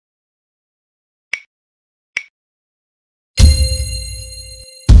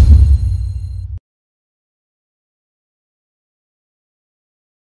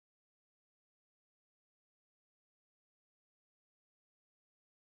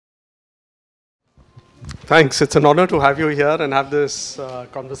Thanks. It's an honor to have you here and have this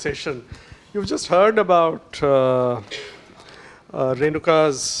conversation. You've just heard about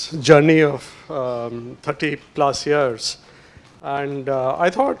Renuka's journey of 30 plus years. And I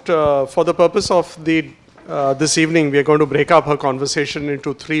thought for the purpose of this evening, we are going to break up her conversation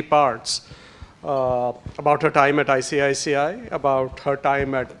into three parts. About her time at ICICI, about her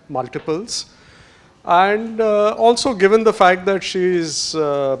time at Multiples, and also given the fact that she's,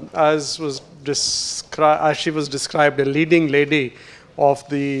 as she was described, a leading lady of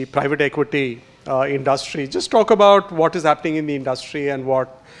the private equity industry. Just talk about what is happening in the industry and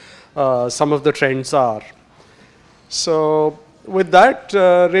what some of the trends are. So with that,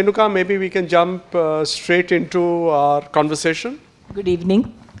 Renuka, maybe we can jump straight into our conversation. Good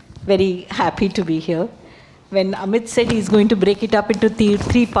evening. Very happy to be here. When Amit said he's going to break it up into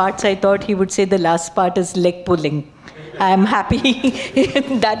three parts, I thought he would say the last part is leg pulling. I'm happy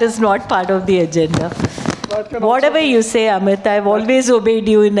that is not part of the agenda. Whatever you say, Amit, I've always obeyed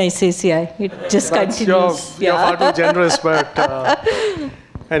you in ICICI. It just continues. You're far too generous, but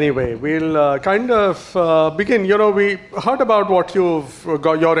anyway, we'll kind of begin. You know, we heard about what you've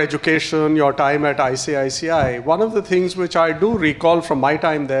got, your education, your time at ICICI. One of the things which I do recall from my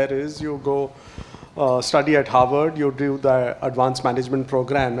time there is you go study at Harvard, you do the advanced management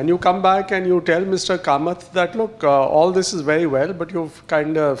program, and you come back and you tell Mr. Kamath that, look, all this is very well, but you've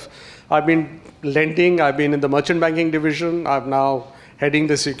kind of, I've been lending, I've been in the merchant banking division, I'm now heading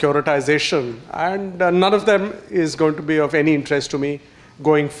the securitization, and none of them is going to be of any interest to me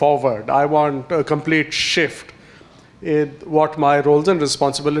going forward. I want a complete shift in what my roles and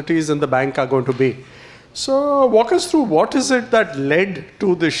responsibilities in the bank are going to be. So walk us through, what is it that led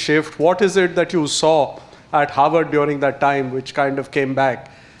to this shift? What is it that you saw at Harvard during that time which kind of came back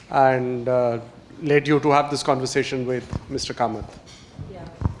and led you to have this conversation with Mr. Kamath? Yeah.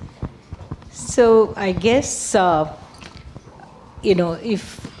 So I guess, you know,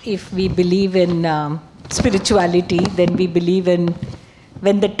 if we believe in spirituality, then we believe in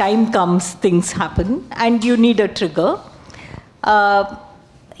when the time comes, things happen, and you need a trigger.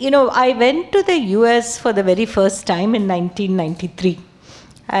 You know, I went to the US for the very first time in 1993.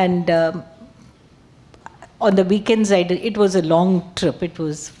 And on the weekends, it was a long trip. It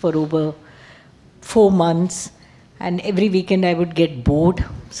was for over 4 months. And every weekend I would get bored.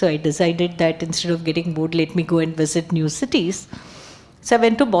 So I decided that instead of getting bored, let me go and visit new cities. So I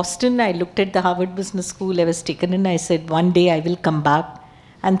went to Boston. I looked at the Harvard Business School. I was taken in. I said, one day I will come back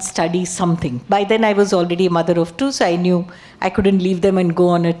and study something. By then I was already a mother of two, so I knew I couldn't leave them and go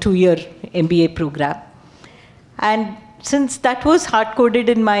on a 2-year MBA program. And since that was hard-coded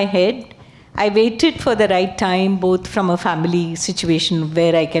in my head, I waited for the right time, both from a family situation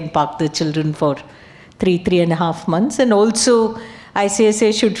where I can park the children for 3.5 months, and also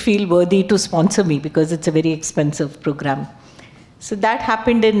ICICI should feel worthy to sponsor me because it's a very expensive program. So that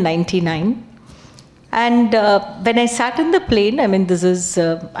happened in '99. And when I sat in the plane, I mean, this is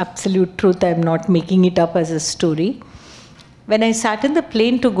absolute truth, I'm not making it up as a story. When I sat in the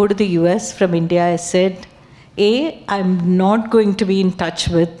plane to go to the US from India, I said, I'm not going to be in touch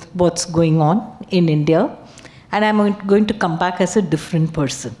with what's going on in India, and I'm going to come back as a different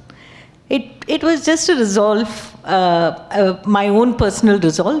person. It was just a resolve, my own personal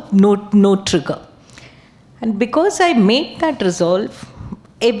resolve, no trigger. And because I made that resolve,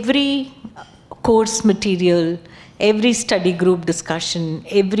 every course material, every study group discussion,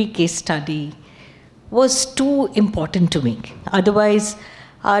 every case study was too important to me. Otherwise,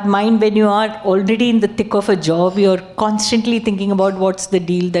 our mind, when you are already in the thick of a job, you're constantly thinking about what's the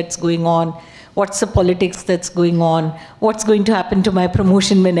deal that's going on, what's the politics that's going on, what's going to happen to my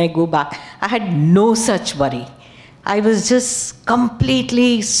promotion when I go back. I had no such worry. I was just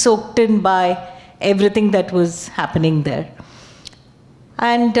completely soaked in by everything that was happening there.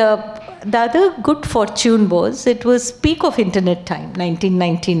 And the other good fortune was, it was peak of internet time,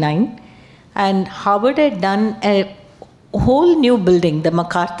 1999, and Harvard had done a whole new building, the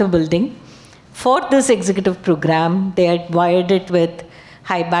MacArthur building, for this executive program. They had wired it with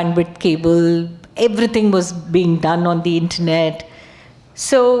high bandwidth cable, everything was being done on the internet.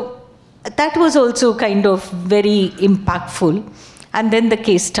 So that was also kind of very impactful. And then the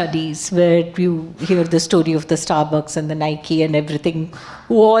case studies where you hear the story of the Starbucks and the Nike and everything,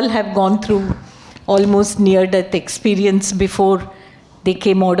 who all have gone through almost near-death experience before they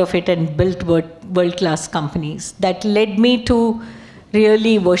came out of it and built world-class companies. That led me to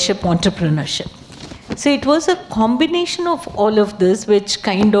really worship entrepreneurship. So it was a combination of all of this which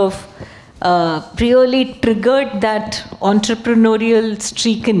kind of really triggered that entrepreneurial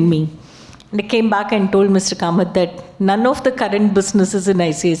streak in me. And I came back and told Mr. Kamath that none of the current businesses in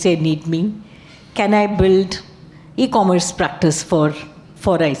ICICI need me. can I build e-commerce practice for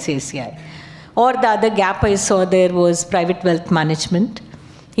ICICI? Or the other gap I saw there was private wealth management.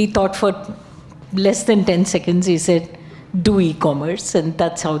 He thought for less than 10 seconds, he said, do e-commerce, and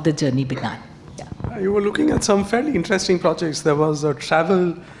that's how the journey began. Yeah. You were looking at some fairly interesting projects. There was a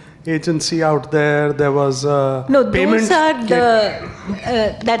travel agency out there. There was a payment. Those are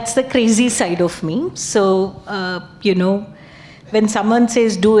that's the crazy side of me. So, you know, when someone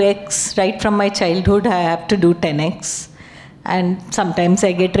says do X, right from my childhood, I have to do 10X. And sometimes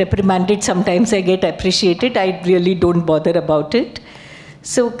I get reprimanded, sometimes I get appreciated. I really don't bother about it.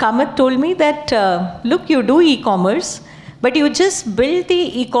 So Kamath told me that, look, you do e-commerce, but you just build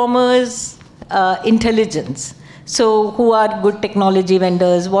the e-commerce intelligence. So who are good technology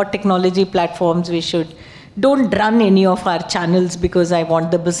vendors, what technology platforms we should. Don't run any of our channels because I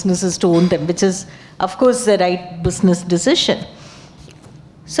want the businesses to own them, which is, of course, the right business decision.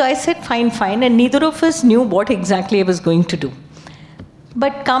 So I said, fine, fine, and neither of us knew what exactly I was going to do.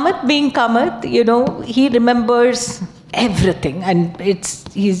 But Kamath being Kamath, you know, he remembers everything, and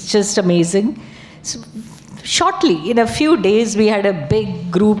he's just amazing. So shortly, in a few days, we had a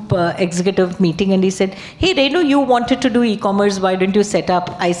big group executive meeting, and he said, hey, Renu, you wanted to do e-commerce, why don't you set up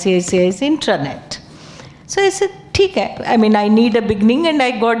ICICI's intranet? So I said, theek hai. I mean, I need a beginning, and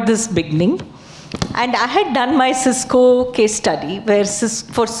I got this beginning. And I had done my Cisco case study, where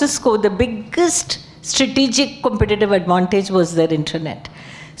for Cisco, the biggest strategic competitive advantage was their intranet.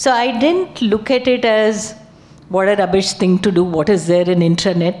 So I didn't look at it as what a rubbish thing to do, what is there in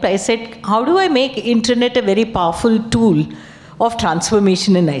intranet. I said, how do I make intranet a very powerful tool of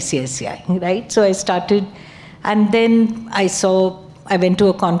transformation in ICICI, right? So I started, and then I went to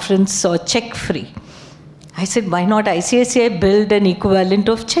a conference, saw check free. I said, why not ICICI build an equivalent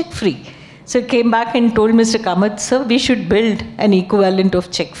of check free? So I came back and told Mr. Kamath, sir, we should build an equivalent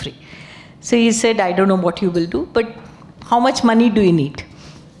of check free. So he said, I don't know what you will do, but how much money do you need?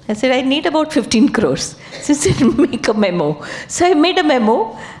 I said, I need about 15 crores. So he said, make a memo. So I made a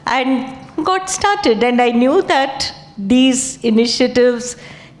memo and got started. And I knew that these initiatives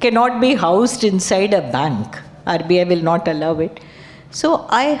cannot be housed inside a bank. RBI will not allow it. So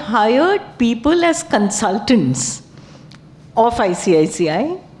I hired people as consultants of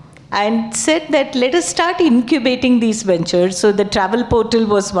ICICI and said that let us start incubating these ventures. So the travel portal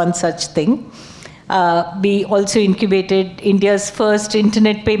was one such thing. We also incubated India's first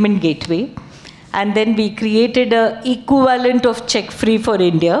internet payment gateway. And then we created an equivalent of check free for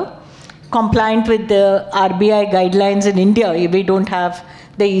India, compliant with the RBI guidelines in India. We don't have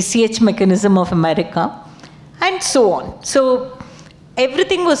the ECH mechanism of America, and so on. So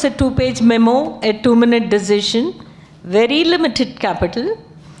everything was a 2-page memo, a 2-minute decision, very limited capital.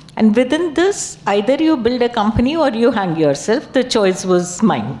 And within this, either you build a company or you hang yourself. The choice was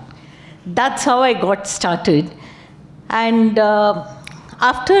mine. That's how I got started. And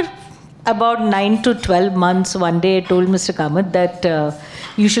after about 9 to 12 months, one day I told Mr. Kamath that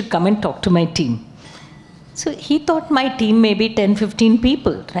you should come and talk to my team. So he thought my team may be 10, 15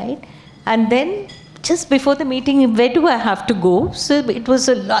 people, right? And then just before the meeting, where do I have to go? So it was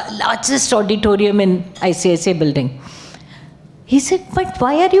the largest auditorium in ICICI building. He said, but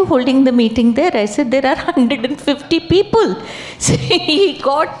why are you holding the meeting there? I said, there are 150 people. So he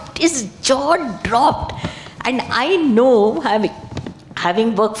got his jaw dropped. And I know,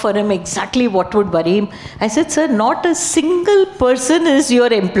 having worked for him, exactly what would worry him. I said, sir, not a single person is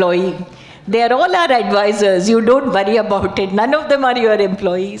your employee. They are all our advisors. You don't worry about it. None of them are your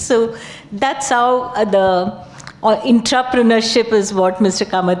employees. So that's how the intrapreneurship is what Mr.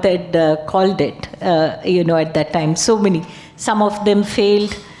 Kamath had called it, at that time. So many. Some of them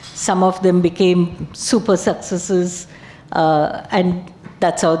failed, some of them became super successes, and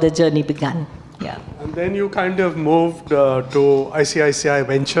that's how the journey began. Yeah. And then you kind of moved to ICICI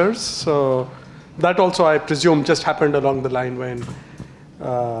Ventures. So that also, I presume, just happened along the line when...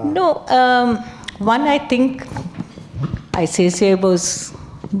 No, one, I think ICICI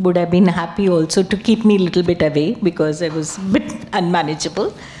would have been happy also to keep me a little bit away because I was a bit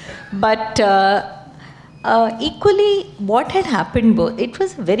unmanageable. But equally, what had happened, it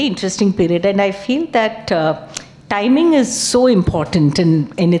was a very interesting period, and I feel that timing is so important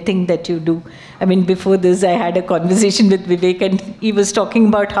in anything that you do. I mean, before this, I had a conversation with Vivek, and he was talking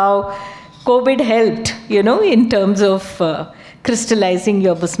about how COVID helped, in terms of crystallizing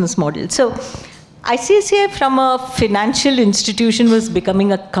your business model. So ICICI from a financial institution was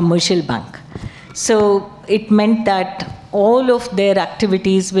becoming a commercial bank. So it meant that all of their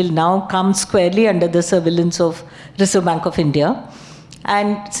activities will now come squarely under the surveillance of Reserve Bank of India.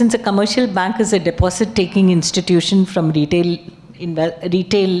 And since a commercial bank is a deposit-taking institution from retail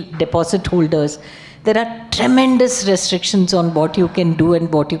retail deposit holders, there are tremendous restrictions on what you can do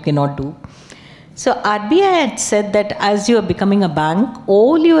and what you cannot do. So RBI had said that as you are becoming a bank,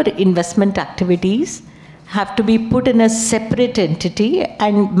 all your investment activities have to be put in a separate entity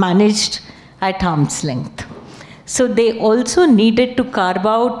and managed at arm's length. So they also needed to carve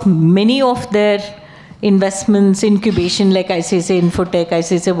out many of their investments, incubation like ICICI Infotech,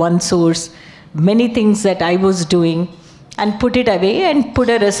 ICICI OneSource, many things that I was doing, and put it away and put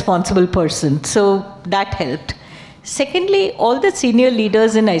a responsible person. So that helped. Secondly, all the senior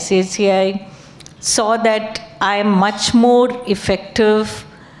leaders in ICICI saw that I am much more effective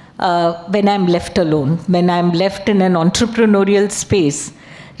when I'm left alone, when I'm left in an entrepreneurial space,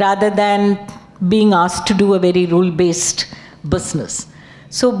 rather than being asked to do a very rule-based business.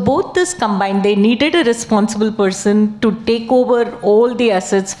 So both this combined, they needed a responsible person to take over all the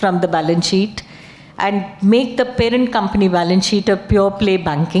assets from the balance sheet and make the parent company balance sheet a pure play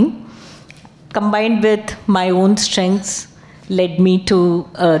banking, combined with my own strengths, led me to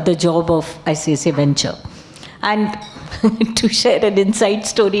the job of ICICI Venture. And to share an inside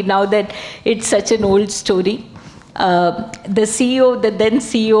story now that it's such an old story, the CEO, the then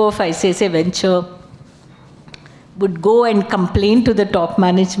CEO of ICICI Venture would go and complain to the top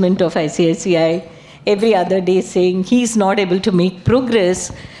management of ICICI every other day saying he's not able to make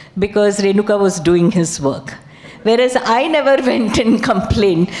progress because Renuka was doing his work. Whereas I never went and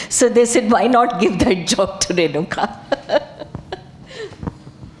complained. So they said, why not give that job to Renuka?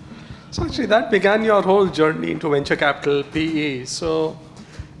 So actually that began your whole journey into venture capital, PE. So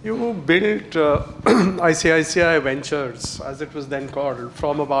you built ICICI Ventures, as it was then called,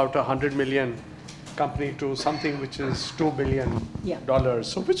 from about 100 million company to something which is $2 billion.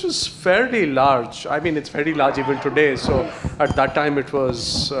 So which was fairly large. I mean, it's very large even today. So at that time it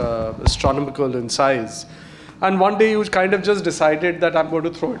was astronomical in size. And one day you kind of just decided that I'm going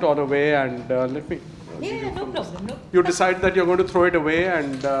to throw it all away and let me... No problem. No. You decide that you're going to throw it away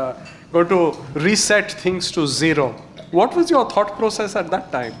and going to reset things to zero. What was your thought process at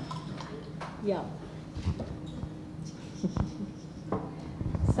that time? Yeah.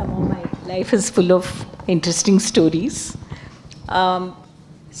 Some of my life is full of interesting stories.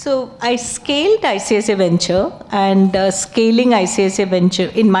 So I scaled ICICI Venture, and scaling ICICI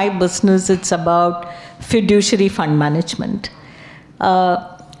Venture, in my business, it's about fiduciary fund management.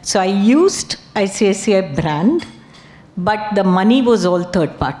 So I used ICICI brand, but the money was all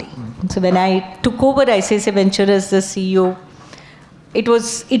third party. So when I took over ICICI Venture as the CEO,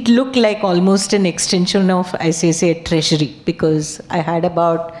 it looked like almost an extension of ICICI Treasury, because I had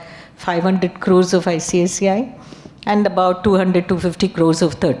about 500 crores of ICICI and about 250 crores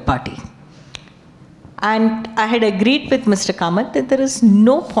of third party. And I had agreed with Mr. Kamath that there is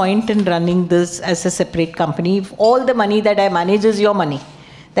no point in running this as a separate company. If all the money that I manage is your money,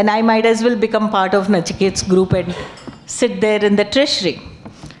 then I might as well become part of Nachiket's group and sit there in the treasury.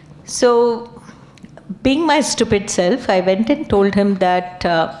 So, being my stupid self, I went and told him that,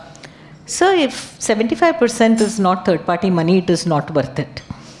 sir, if 75% is not third-party money, it is not worth it.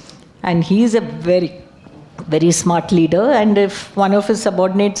 And he is a very, very smart leader, and if one of his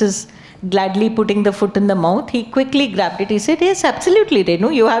subordinates is gladly putting the foot in the mouth, he quickly grabbed it. He said, yes, absolutely,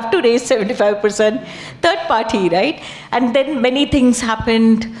 Renu, you have to raise 75% third party, right? And then many things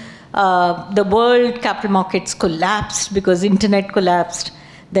happened. The world capital markets collapsed because internet collapsed.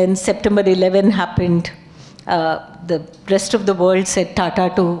 Then September 11 happened. The rest of the world said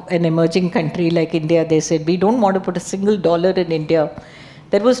Tata to an emerging country like India. They said, we don't want to put a single dollar in India.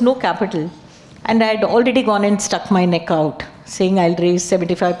 There was no capital. And I had already gone and stuck my neck out, saying I'll raise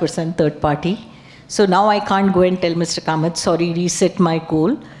 75% third party. So now I can't go and tell Mr. Kamath, sorry, reset my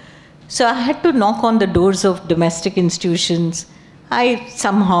goal. So I had to knock on the doors of domestic institutions. I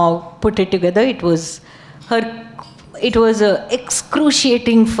somehow put it together. It was an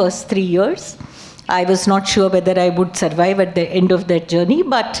excruciating first 3 years. I was not sure whether I would survive at the end of that journey,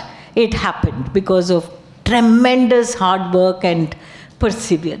 but it happened because of tremendous hard work and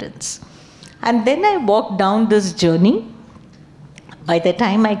perseverance. And then I walked down this journey. By the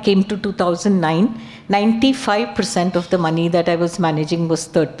time I came to 2009, 95% of the money that I was managing was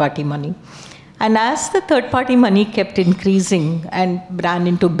third-party money. And as the third-party money kept increasing and ran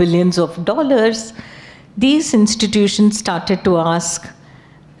into billions of dollars, these institutions started to ask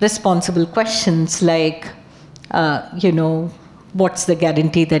responsible questions like, what's the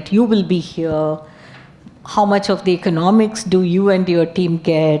guarantee that you will be here? How much of the economics do you and your team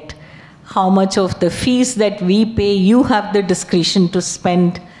get? How much of the fees that we pay you have the discretion to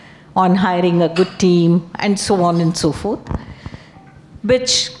spend on hiring a good team, and so on and so forth.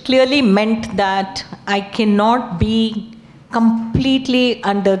 Which clearly meant that I cannot be completely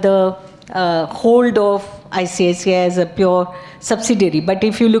under the hold of ICICI as a pure subsidiary. But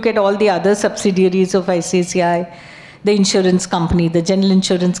if you look at all the other subsidiaries of ICICI, the insurance company, the general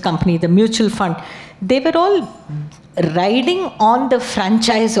insurance company, the mutual fund, they were all riding on the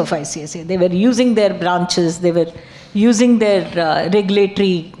franchise of ICICI. They were using their branches, they were using their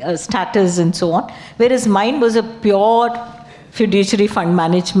regulatory status and so on, whereas mine was a pure fiduciary fund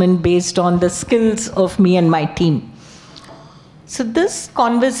management based on the skills of me and my team. So this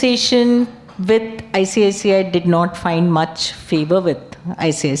conversation with ICICI did not find much favor with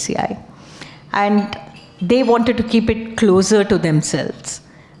ICICI. And they wanted to keep it closer to themselves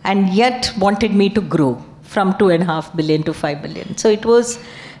and yet wanted me to grow from 2.5 billion to 5 billion. So it was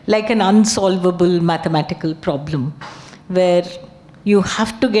like an unsolvable mathematical problem where you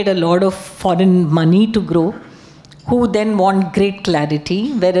have to get a lot of foreign money to grow, who then want great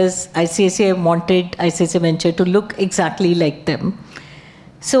clarity, whereas ICICI wanted ICICI Venture to look exactly like them.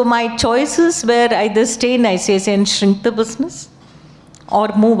 So my choices were either stay in ICICI and shrink the business or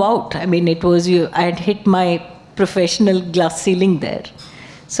move out. I mean, it was I had hit my professional glass ceiling there.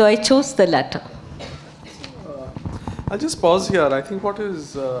 So I chose the latter. I'll just pause here. I think what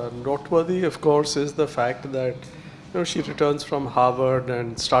is noteworthy, of course, is the fact that she returns from Harvard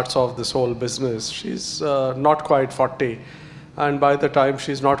and starts off this whole business. She's not quite 40, and by the time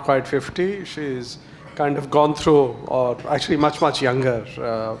she's not quite 50, she's kind of gone through, or actually much younger,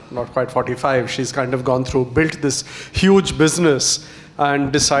 not quite 45. She's kind of gone through, built this huge business,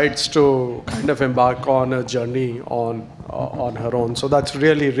 and decides to kind of embark on a journey on her own. So that's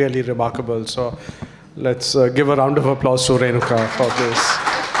really remarkable. So let's give a round of applause to Renuka for this.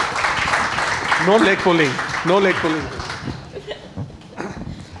 No leg pulling.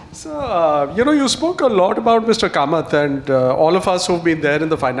 So, you spoke a lot about Mr. Kamath, and all of us who've been there in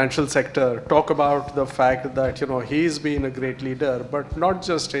the financial sector talk about the fact that, he's been a great leader, but not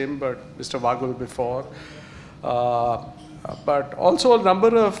just him, but Mr. Vagul before. But also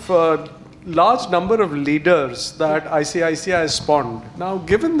a large number of leaders that ICICI has spawned. Now,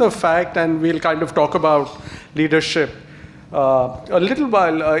 given the fact, and we'll kind of talk about leadership a little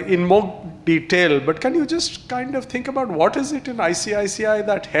while in more detail, but can you just kind of think about what is it in ICICI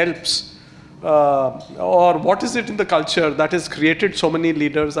that helps, or what is it in the culture that has created so many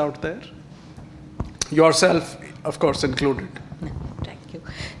leaders out there? Yourself, of course, included. Thank you.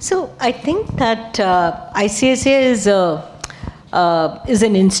 So I think that ICICI is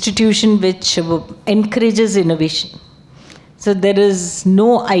an institution which encourages innovation. So there is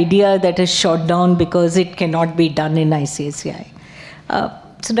no idea that is shot down because it cannot be done in ICICI.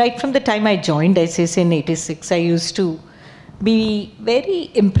 So right from the time I joined ICICI in '86, I used to be very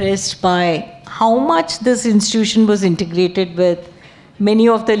impressed by how much this institution was integrated with many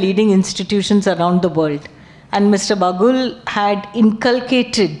of the leading institutions around the world. And Mr. Bagul had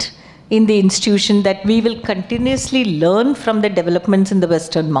inculcated in the institution that we will continuously learn from the developments in the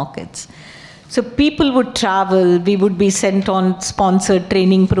Western markets. So people would travel, we would be sent on sponsored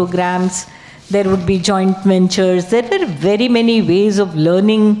training programs, there would be joint ventures. There were very many ways of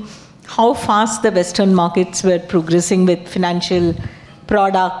learning how fast the Western markets were progressing with financial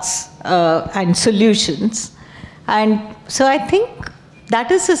products and solutions. And so I think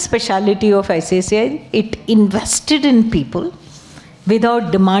that is the speciality of ICICI. It invested in people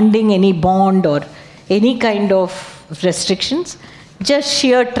without demanding any bond or any kind of restrictions, just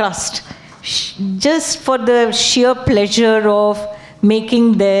sheer trust, just for the sheer pleasure of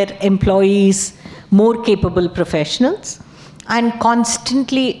making their employees more capable professionals and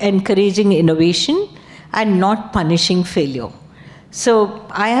constantly encouraging innovation and not punishing failure. So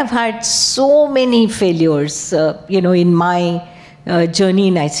I have had so many failures, in my journey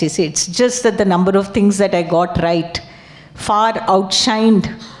in ICICI. It's just that the number of things that I got right far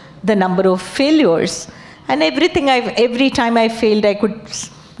outshined the number of failures. And every time I failed, I could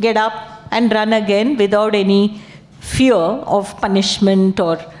get up and run again without any fear of punishment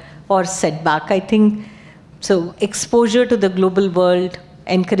or setback. I think so. Exposure to the global world,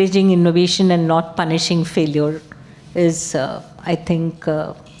 encouraging innovation and not punishing failure is, I think,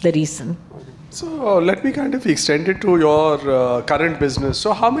 the reason. So let me kind of extend it to your current business.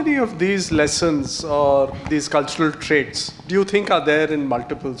 So how many of these lessons or these cultural traits do you think are there in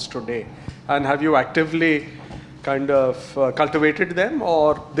multiples today? And have you actively kind of cultivated them,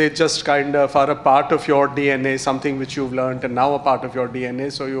 or they just kind of are a part of your DNA, something which you've learned and now a part of your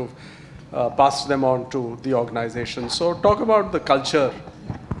DNA, so you've passed them on to the organization? So talk about the culture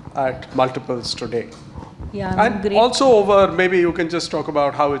at multiples today. Yeah, and also over, maybe you can just talk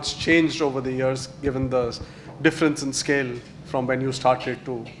about how it's changed over the years, given the difference in scale from when you started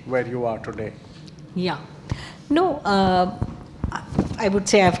to where you are today. Yeah. No, I would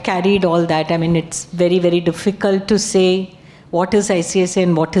say I've carried all that. I mean, it's very, very difficult to say what is ICICI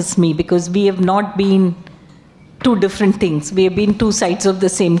and what is me, because we have not been two different things. We have been two sides of the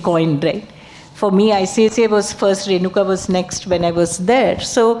same coin, right? For me, ICICI was first, Renuka was next when I was there.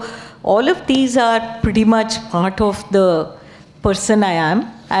 So all of these are pretty much part of the person I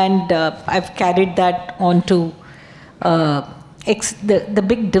am, and I've carried that on to the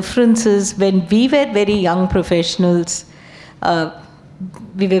big difference is when we were very young professionals,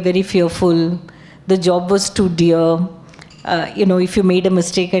 we were very fearful. The job was too dear. If you made a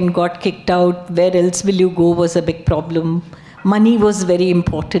mistake and got kicked out, where else will you go was a big problem. Money was very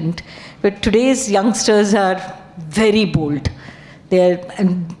important. But today's youngsters are very bold.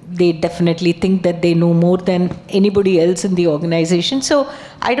 And they definitely think that they know more than anybody else in the organization. So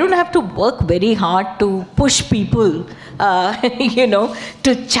I don't have to work very hard to push people,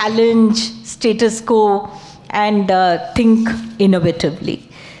 to challenge status quo and think innovatively.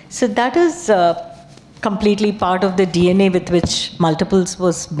 So that is completely part of the DNA with which Multiples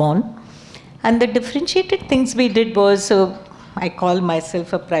was born. And the differentiated things we did was, I call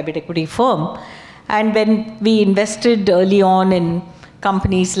myself a private equity firm. And when we invested early on in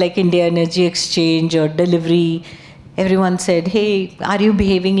companies like India Energy Exchange or Delivery, everyone said, hey, are you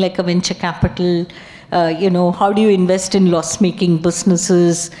behaving like a venture capital? How do you invest in loss-making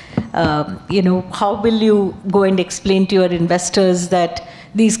businesses? How will you go and explain to your investors that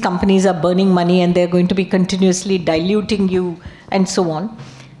these companies are burning money and they're going to be continuously diluting you, and so on?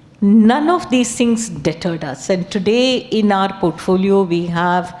 None of these things deterred us. And today in our portfolio, we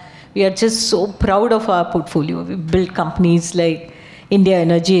are just so proud of our portfolio. We built companies like India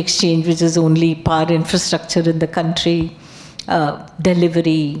Energy Exchange, which is only power infrastructure in the country,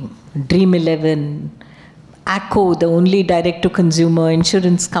 Delivery, Dream11, ACO, the only direct-to-consumer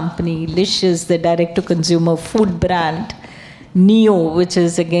insurance company, Licious, the direct-to-consumer food brand, Neo, which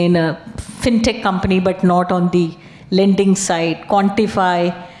is again a fintech company but not on the lending side,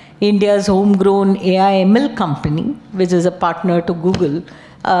 Quantify, India's homegrown AI/ML company, which is a partner to Google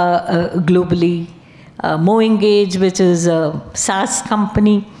globally, MoEngage, which is a SaaS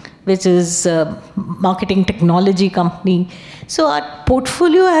company, which is a marketing technology company. So our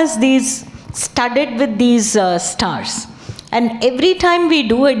portfolio has these studded with these stars. And every time we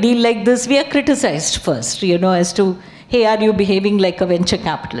do a deal like this, we are criticized first, as to, hey, are you behaving like a venture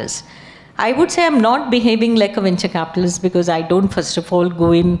capitalist? I would say I'm not behaving like a venture capitalist because I don't, first of all,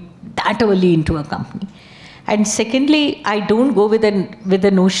 go in that early into a company. And secondly, I don't go with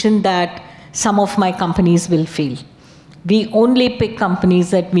the notion that some of my companies will fail. We only pick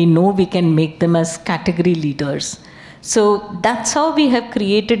companies that we know we can make them as category leaders. So that's how we have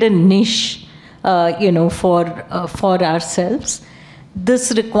created a niche, for ourselves.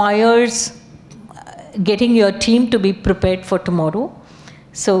 This requires getting your team to be prepared for tomorrow.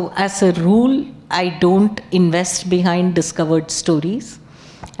 So as a rule, I don't invest behind discovered stories.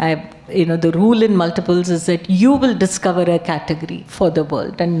 The rule in Multiples is that you will discover a category for the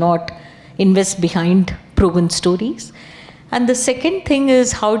world and not invest behind proven stories. And the second thing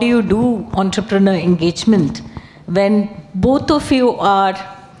is, how do you do entrepreneur engagement when both of you are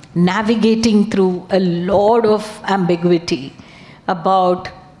navigating through a lot of ambiguity about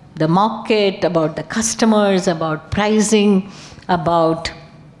the market, about the customers, about pricing, about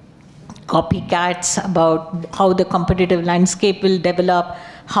copycats, about how the competitive landscape will develop,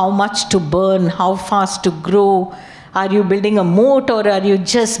 how much to burn, how fast to grow, are you building a moat or are you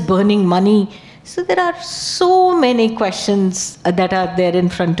just burning money? So there are so many questions that are there in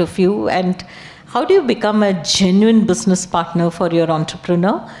front of you. And how do you become a genuine business partner for your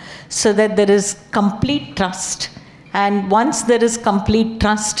entrepreneur so that there is complete trust? And once there is complete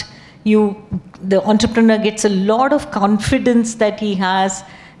trust, the entrepreneur gets a lot of confidence that he has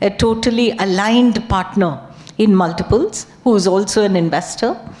a totally aligned partner in Multiples, who is also an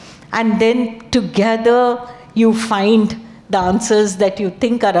investor. And then together you find the answers that you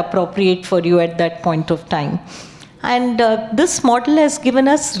think are appropriate for you at that point of time. And this model has given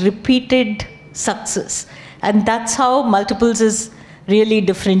us repeated success. And that's how Multiples has really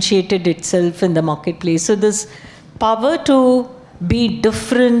differentiated itself in the marketplace. So this power to be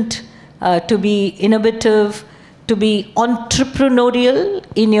different, to be innovative, to be entrepreneurial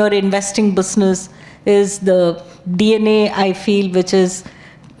in your investing business is the DNA, I feel, which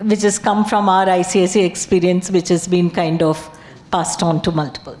has come from our ICICI experience, which has been kind of passed on to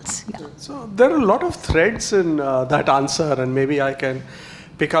Multiples. Yeah. So there are a lot of threads in that answer, and maybe I can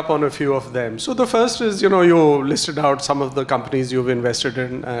pick up on a few of them. So the first is, you listed out some of the companies you've invested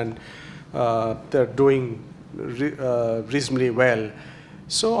in, and they're doing reasonably well.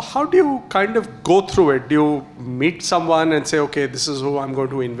 So how do you kind of go through it? Do you meet someone and say, okay, this is who I'm going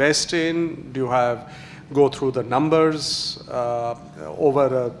to invest in? Do you go through the numbers over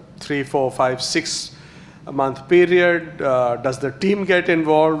a 3, 4, 5, 6 month period? Does the team get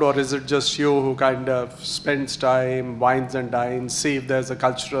involved, or is it just you who kind of spends time, wines and dines, see if there's a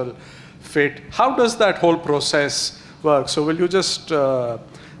cultural fit? How does that whole process work? So will you just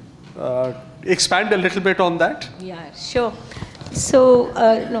expand a little bit on that? Yeah, sure. So,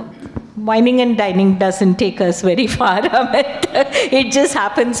 no, wining and dining doesn't take us very far. It just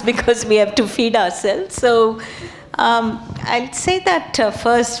happens because we have to feed ourselves. So, I'll say that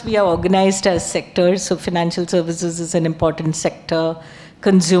first we are organized as sectors. So, financial services is an important sector.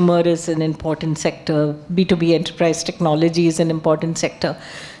 Consumer is an important sector. B2B enterprise technology is an important sector.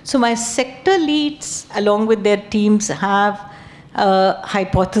 So, my sector leads, along with their teams, have a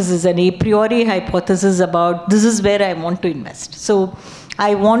hypothesis, an a priori hypothesis about this is where I want to invest. So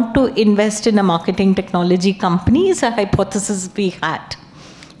I want to invest in a marketing technology company is a hypothesis we had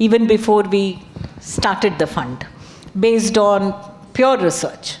even before we started the fund, based on pure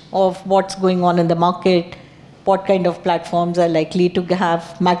research of what's going on in the market, what kind of platforms are likely to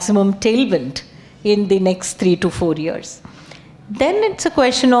have maximum tailwind in the next 3 to 4 years. Then it's a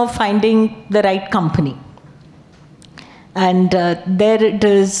question of finding the right company. And there it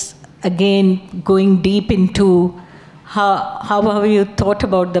is, again, going deep into how have you thought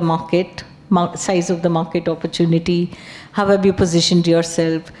about the market, size of the market opportunity, how have you positioned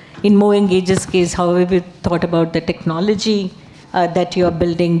yourself. In Mo Engage's case, how have you thought about the technology that you are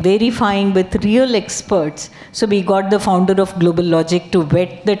building, verifying with real experts. So we got the founder of Global Logic to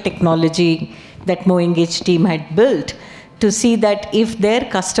vet the technology that Mo Engage team had built, to see that if their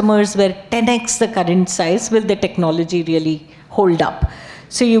customers were 10x the current size, will the technology really hold up?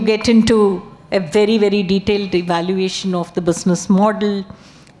 So you get into a very, very detailed evaluation of the business model.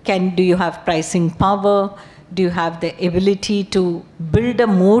 Do you have pricing power? Do you have the ability to build a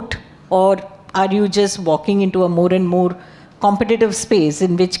moat? Or are you just walking into a more and more competitive space,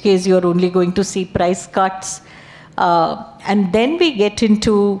 in which case you're only going to see price cuts? And then we get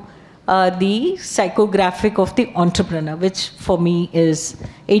into the psychographic of the entrepreneur, which for me is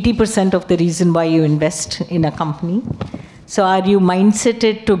 80% of the reason why you invest in a company. So are you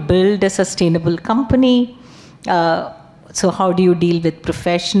mindseted to build a sustainable company? So how do you deal with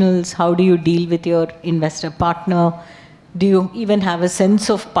professionals? How do you deal with your investor partner? Do you even have a sense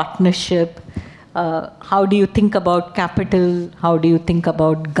of partnership? How do you think about capital? How do you think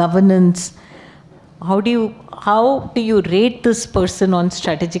about governance? How do you rate this person on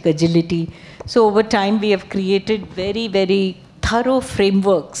strategic agility? So over time, we have created very, very thorough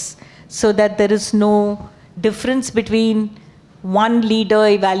frameworks so that there is no difference between one leader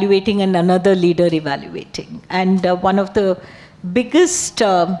evaluating and another leader evaluating. And one of the biggest,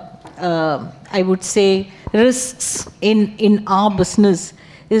 I would say, risks in our business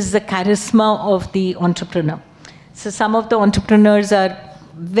is the charisma of the entrepreneur. So some of the entrepreneurs are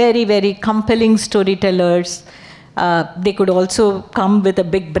very, very compelling storytellers. They could also come with a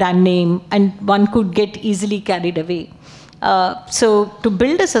big brand name, and one could get easily carried away. So to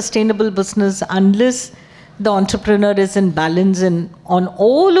build a sustainable business, unless the entrepreneur is in balance on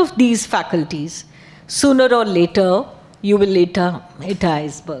all of these faculties, sooner or later, you will hit an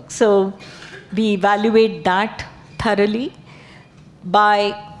iceberg. So we evaluate that thoroughly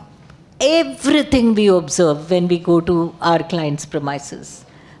by everything we observe when we go to our clients' premises,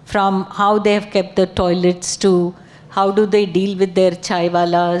 from how they have kept the toilets to how do they deal with their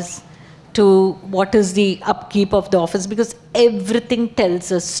chaiwalas to what is the upkeep of the office, because everything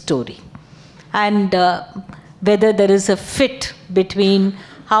tells a story. And whether there is a fit between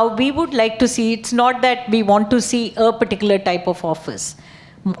how we would like to see, it's not that we want to see a particular type of office.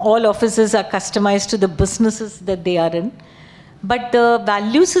 All offices are customized to the businesses that they are in. But the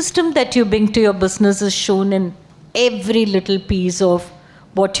value system that you bring to your business is shown in every little piece of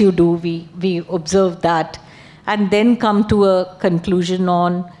what you do. We observe that and then come to a conclusion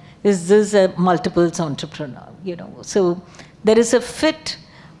on, is this a multiples entrepreneur? So there is a fit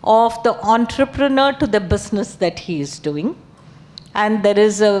of the entrepreneur to the business that he is doing. And there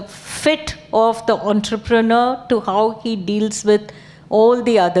is a fit of the entrepreneur to how he deals with all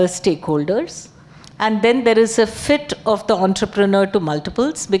the other stakeholders. And then there is a fit of the entrepreneur to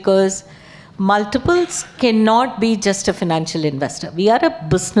multiples, because multiples cannot be just a financial investor. We are a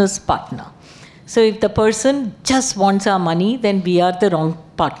business partner. So if the person just wants our money, then we are the wrong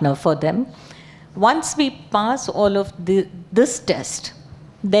partner for them. Once we pass all of this test,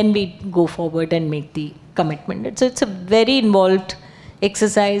 then we go forward and make the commitment. So it's a very involved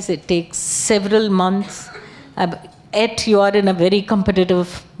exercise. It takes several months. yet you are in a very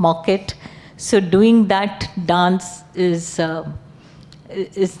competitive market. So doing that dance is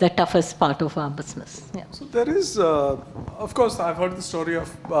the toughest part of our business. Yeah. So there is, of course, I've heard the story of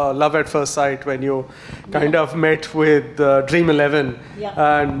love at first sight when you kind of met with Dream 11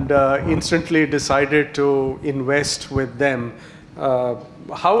 and instantly decided to invest with them.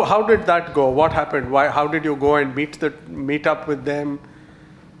 How did that go? What happened? How did you go and meet up with them?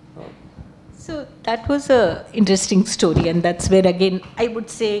 So that was a interesting story, and that's where again I would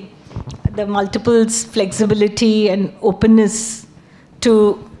say the multiples, flexibility and openness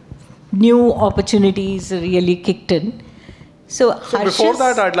to new opportunities really kicked in. So before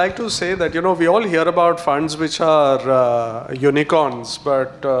that, I'd like to say that, we all hear about funds which are unicorns,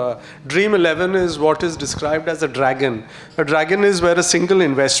 but Dream 11 is what is described as a dragon. A dragon is where a single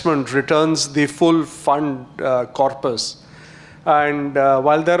investment returns the full fund corpus. And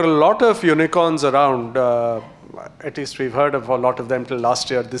while there are a lot of unicorns around, at least we've heard of a lot of them till last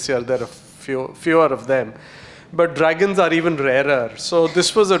year, this year there are fewer of them. But dragons are even rarer. So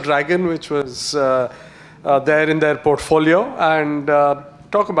this was a dragon which was there in their portfolio, and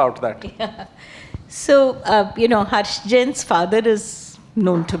talk about that. Yeah. So, Harsh Jain's father is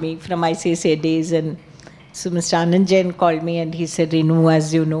known to me from ICICI days, and so Mr. Anand Jain called me and he said, Renu,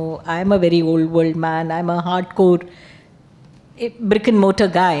 as you know, I'm a very old world man. I'm a hardcore brick and mortar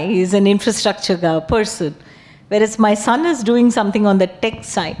guy. He's an infrastructure guy, person. Whereas my son is doing something on the tech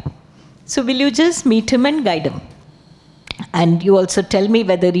side. So will you just meet him and guide him? And you also tell me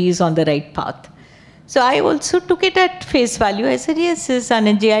whether he is on the right path. So I also took it at face value. I said, yes,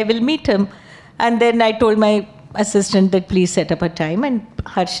 Anandji, I will meet him. And then I told my assistant that please set up a time. And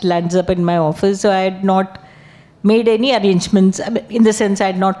Harsh lands up in my office. So I had not made any arrangements. In the sense, I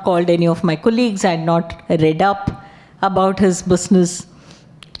had not called any of my colleagues. I had not read up about his business.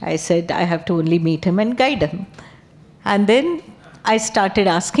 I said, I have to only meet him and guide him. And then I started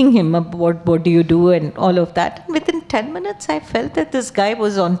asking him about what do you do and all of that. And within 10 minutes, I felt that this guy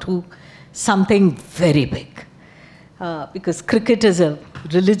was onto something very big. Because cricket is a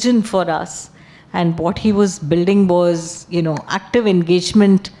religion for us. And what he was building was, active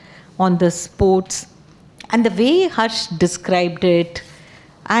engagement on the sports. And the way Harsh described it,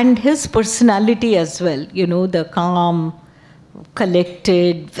 and his personality as well, the calm,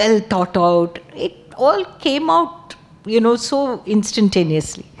 collected, well thought out, it all came out, so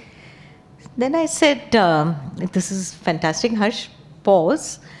instantaneously. Then I said, this is fantastic, Harsh,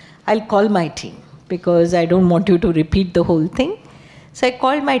 pause. I'll call my team because I don't want you to repeat the whole thing. So I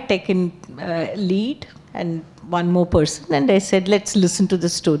called my tech lead and one more person and I said, let's listen to the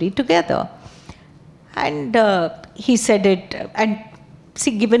story together. And he said it, and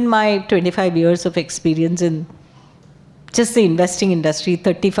see, given my 25 years of experience in just the investing industry,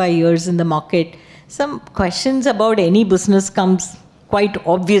 35 years in the market, some questions about any business comes quite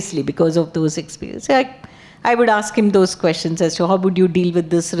obviously because of those experiences. I would ask him those questions as to how would you deal with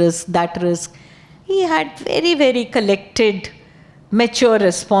this risk, that risk. He had very, very collected, mature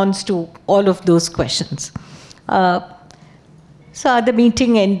response to all of those questions. So the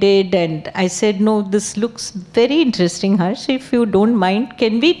meeting ended and I said, no, this looks very interesting, Harsh. If you don't mind,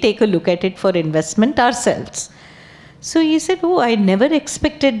 can we take a look at it for investment ourselves? So he said, oh, I never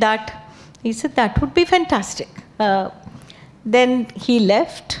expected that. He said, that would be fantastic. Then he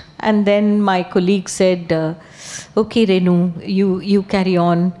left and then my colleague said, okay, Renu, you carry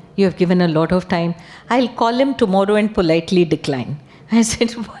on. You have given a lot of time. I'll call him tomorrow and politely decline. I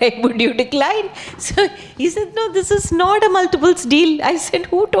said, why would you decline? So he said, no, this is not a multiples deal. I said,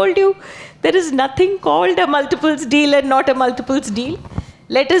 who told you? There is nothing called a multiples deal and not a multiples deal.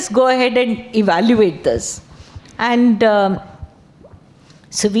 Let us go ahead and evaluate this. And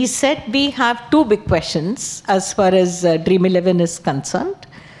so we said we have two big questions as far as Dream 11 is concerned.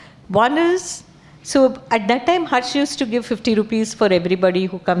 One is, so at that time, Harsh used to give 50 rupees for everybody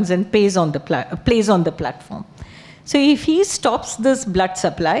who comes and plays on the platform. So if he stops this blood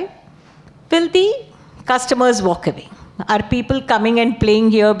supply, will the customers walk away? Are people coming and playing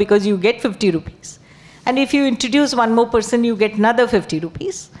here because you get 50 rupees? And if you introduce one more person, you get another 50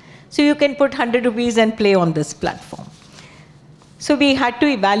 rupees. So you can put 100 rupees and play on this platform. So we had to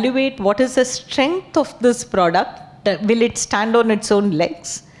evaluate what is the strength of this product. Will it stand on its own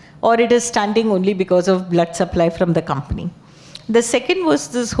legs? Or it is standing only because of blood supply from the company? The second was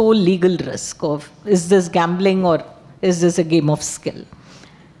this whole legal risk of, is this gambling or is this a game of skill?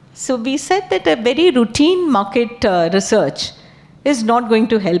 So we said that a very routine market research is not going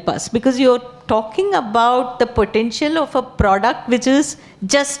to help us because you're talking about the potential of a product which is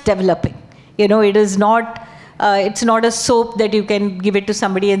just developing. It is not It's not a soap that you can give it to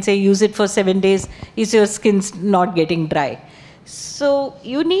somebody and say, use it for 7 days. Is your skin not getting dry? So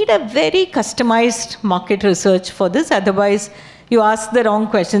you need a very customized market research for this. Otherwise, you ask the wrong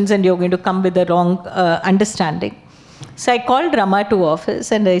questions and you're going to come with the wrong understanding. So I called Rama to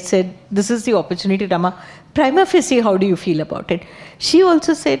office and I said, this is the opportunity, Rama. Prima facie, how do you feel about it? She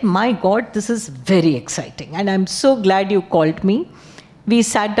also said, my God, this is very exciting. And I'm so glad you called me. We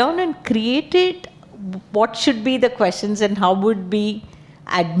sat down and created what should be the questions and how would we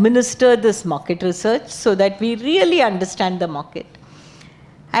administer this market research so that we really understand the market.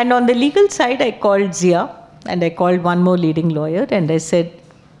 And on the legal side, I called Zia and I called one more leading lawyer and I said,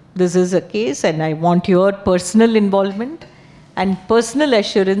 this is a case and I want your personal involvement and personal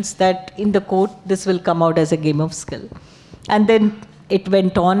assurance that in the court, this will come out as a game of skill. And then it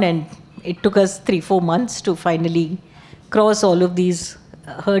went on and it took us 3-4 months to finally cross all of these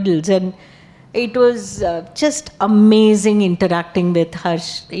hurdles. And it was just amazing interacting with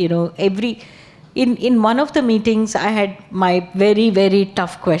Harsh. You know, in one of the meetings, I had my very, very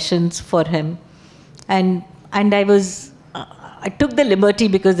tough questions for him. And I took the liberty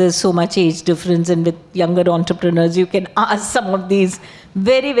because there's so much age difference and with younger entrepreneurs, you can ask some of these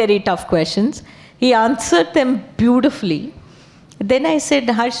very, very tough questions. He answered them beautifully. Then I said,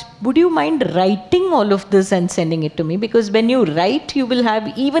 Harsh, would you mind writing all of this and sending it to me? Because when you write, you will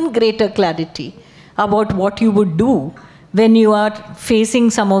have even greater clarity about what you would do when you are facing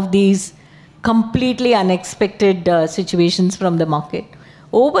some of these completely unexpected situations from the market.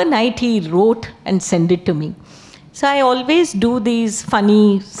 Overnight, he wrote and sent it to me. So I always do these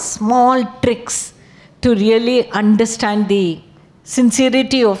funny, small tricks to really understand the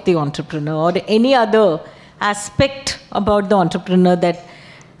sincerity of the entrepreneur or any other aspect about the entrepreneur that,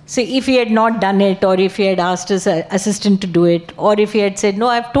 say, if he had not done it or if he had asked his assistant to do it or if he had said, no,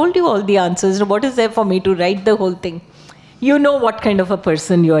 I've told you all the answers, what is there for me to write the whole thing? You know what kind of a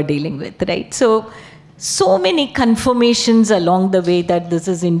person you are dealing with, right? So many confirmations along the way that this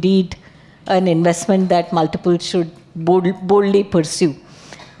is indeed an investment that multiple should boldly pursue.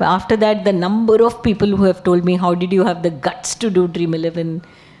 After that, the number of people who have told me, how did you have the guts to do Dream 11?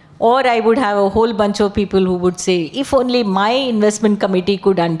 Or I would have a whole bunch of people who would say, if only my investment committee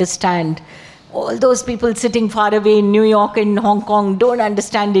could understand, all those people sitting far away in New York and Hong Kong don't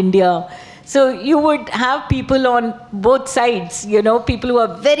understand India. So you would have people on both sides, you know, people who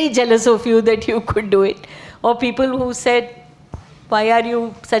are very jealous of you that you could do it. Or people who said, why are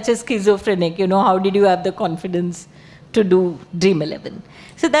you such a schizophrenic? You know, how did you have the confidence to do Dream 11?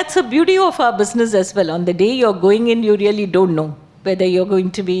 So that's the beauty of our business as well. On the day you're going in, you really don't know whether you're going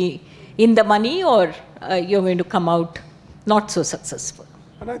to be in the money or you're going to come out not so successful.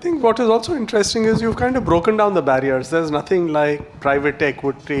 And I think what is also interesting is you've kind of broken down the barriers. There's nothing like private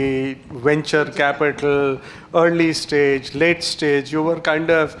equity, venture capital, early stage, late stage. You were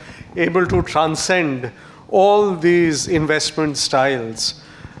kind of able to transcend all these investment styles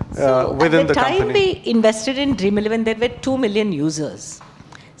within the company. At the time we invested in Dream 11, there were 2 million users.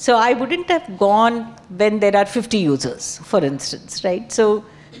 So I wouldn't have gone when there are 50 users, for instance, right? So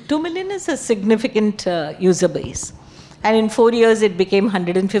 2 million is a significant user base. And in 4 years, it became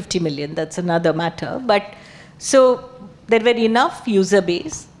 150 million. That's another matter. But so there were enough user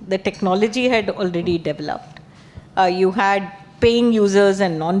base. The technology had already developed. You had paying users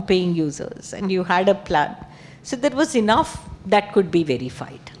and non-paying users, and you had a plan. So there was enough that could be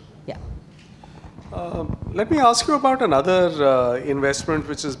verified. Yeah. Let me ask you about another investment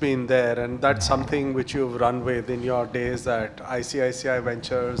which has been there, and that's something which you've run with in your days at ICICI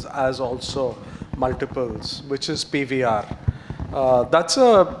Ventures as also multiples, which is PVR. That's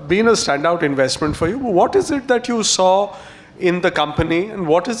been a standout investment for you. What is it that you saw in the company, and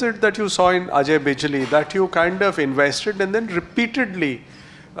what is it that you saw in Ajay Bijli that you kind of invested and then repeatedly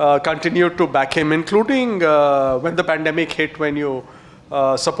continued to back him, including when the pandemic hit, when you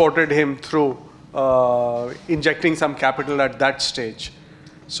supported him through injecting some capital at that stage?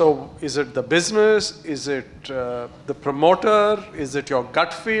 So is it the business? Is it the promoter? Is it your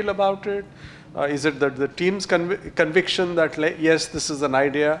gut feel about it? Is it the team's conviction that, yes, this is an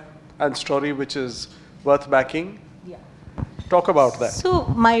idea and story which is worth backing? Yeah. Talk about that. So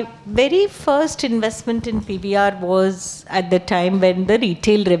my very first investment in PVR was at the time when the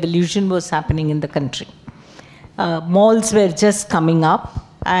retail revolution was happening in the country. Malls were just coming up,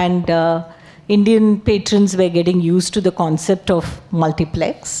 and Indian patrons were getting used to the concept of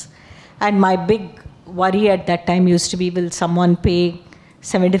multiplex. And my big worry at that time used to be, will someone pay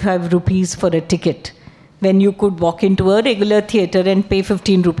 75 rupees for a ticket when you could walk into a regular theatre and pay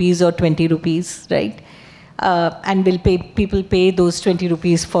 15 rupees or 20 rupees, right? and people pay those 20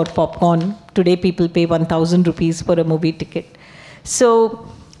 rupees for popcorn. Today people pay 1,000 rupees for a movie ticket. So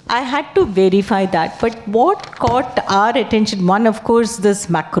I had to verify that. But what caught our attention, one, of course, this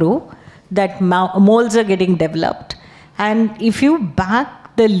macro, that malls are getting developed. And if you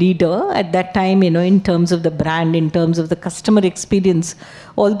back the leader at that time, in terms of the brand, in terms of the customer experience,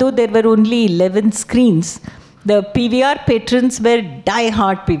 although there were only 11 screens, the PVR patrons were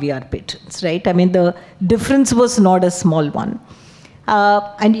die-hard PVR patrons, right? I mean, the difference was not a small one.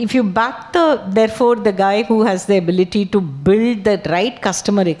 And if you back therefore, the guy who has the ability to build the right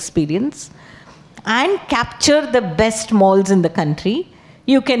customer experience and capture the best malls in the country,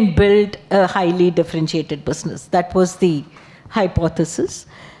 you can build a highly differentiated business. That was the hypothesis.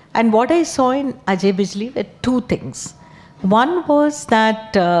 And what I saw in Ajay Bijli were two things. One was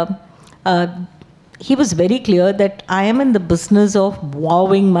that he was very clear that I am in the business of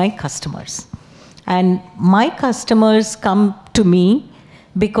wowing my customers. And my customers come to me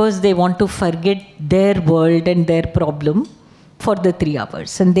because they want to forget their world and their problem for the 3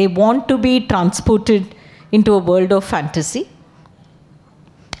 hours. And they want to be transported into a world of fantasy.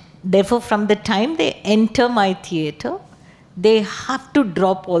 Therefore, from the time they enter my theater, they have to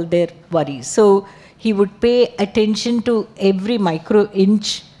drop all their worries. So he would pay attention to every micro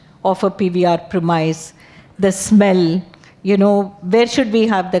inch of a PVR premise, the smell, where should we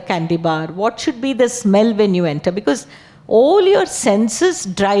have the candy bar? What should be the smell when you enter? Because all your senses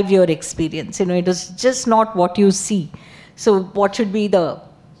drive your experience. It is just not what you see. So what should be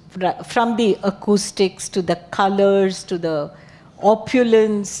from the acoustics to the colors to the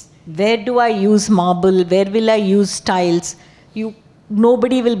opulence, where do I use marble, where will I use tiles?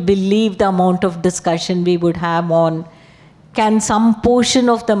 Nobody will believe the amount of discussion we would have on, can some portion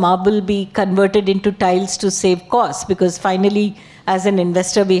of the marble be converted into tiles to save costs? Because finally, as an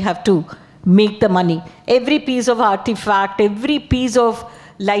investor, we have to make the money. Every piece of artifact, every piece of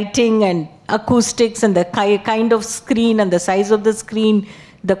lighting and acoustics and the kind of screen and the size of the screen,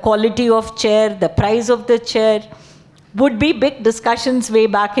 the quality of chair, the price of the chair, would be big discussions way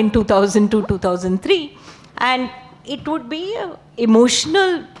back in 2002, 2003. And it would be an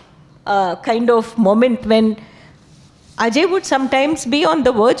emotional kind of moment when Ajay would sometimes be on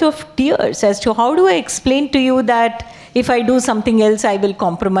the verge of tears as to how do I explain to you that if I do something else, I will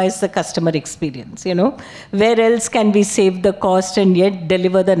compromise the customer experience, Where else can we save the cost and yet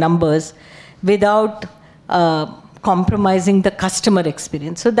deliver the numbers without compromising the customer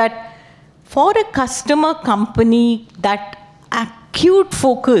experience? So that for a customer company, that acute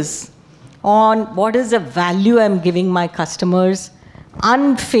focus on what is the value I'm giving my customers,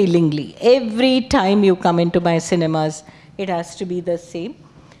 unfailingly, every time you come into my cinemas, it has to be the same,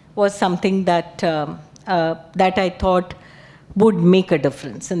 was something that that I thought would make a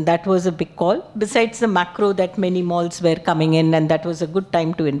difference. And that was a big call, besides the macro that many malls were coming in, and that was a good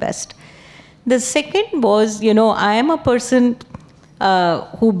time to invest. The second was, I am a person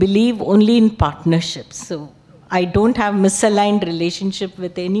who believe only in partnerships. So I don't have misaligned relationship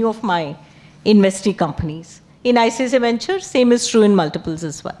with any of my investee companies. In ICICI Venture, same is true in multiples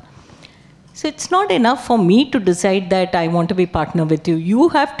as well. So it's not enough for me to decide that I want to be partner with you. You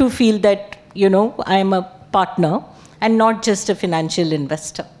have to feel that, I am a partner and not just a financial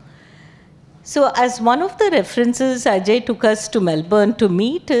investor. So as one of the references, Ajay took us to Melbourne to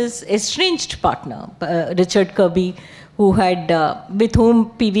meet his estranged partner, Richard Kirby, who had, with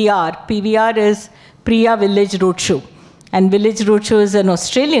whom PVR is Priya Village Roadshow. And Village Roadshow is an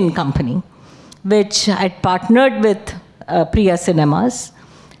Australian company, which had partnered with Priya Cinemas.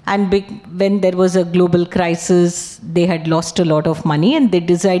 And when there was a global crisis, they had lost a lot of money and they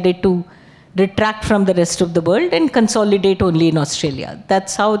decided to retract from the rest of the world and consolidate only in Australia.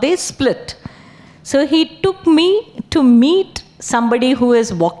 That's how they split. So he took me to meet somebody who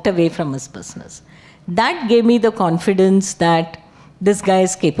has walked away from his business. That gave me the confidence that this guy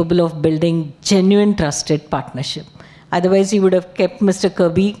is capable of building genuine trusted partnership. Otherwise, he would have kept Mr.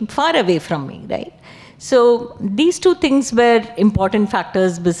 Kirby far away from me, right? So these two things were important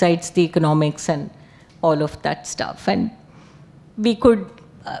factors besides the economics and all of that stuff. And we could,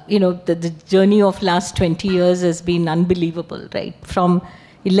 the journey of last 20 years has been unbelievable, right? From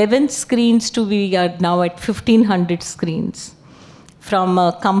 11 screens to we are now at 1,500 screens. From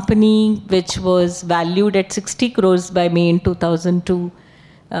a company which was valued at 60 crores by me in 2002,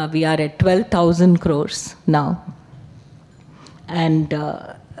 we are at 12,000 crores now. And,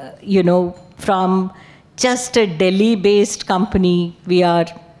 from just a Delhi-based company, we are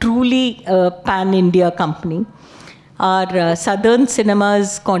truly a pan-India company. Our southern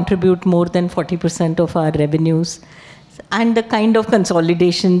cinemas contribute more than 40% of our revenues. And the kind of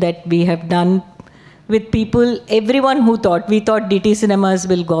consolidation that we have done with people, everyone who thought, we thought DT Cinemas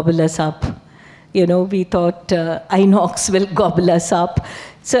will gobble us up. You know, we thought Inox will gobble us up.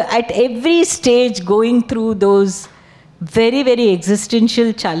 So at every stage, going through those very, very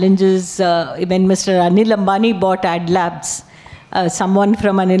existential challenges, when Mr. Anil Ambani bought Ad Labs, someone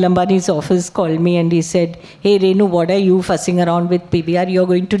from Anil Ambani's office called me and he said, "Hey Renu, what are you fussing around with PBR? You're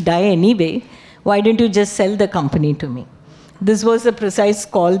going to die anyway. Why don't you just sell the company to me?" This was the precise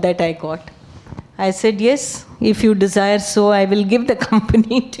call that I got. I said, "Yes, if you desire so, I will give the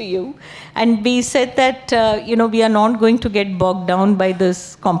company to you." And we said that, we are not going to get bogged down by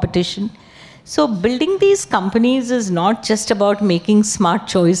this competition. So building these companies is not just about making smart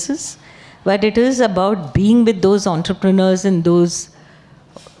choices, but it is about being with those entrepreneurs in those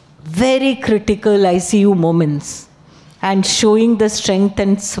very critical ICU moments and showing the strength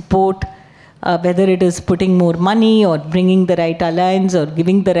and support, whether it is putting more money or bringing the right alliance or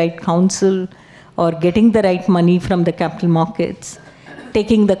giving the right counsel or getting the right money from the capital markets,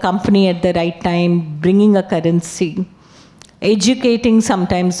 taking the company at the right time, bringing a currency, educating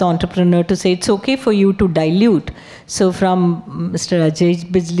sometimes the entrepreneur to say it's okay for you to dilute. So from Mr. Ajay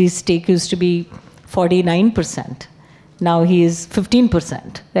Bijli's stake used to be 49%. Now he is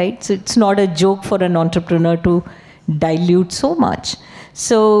 15%, right? So it's not a joke for an entrepreneur to dilute so much.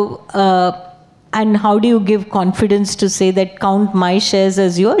 So, and how do you give confidence to say that count my shares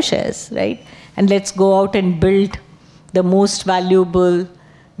as your shares, right? And let's go out and build the most valuable,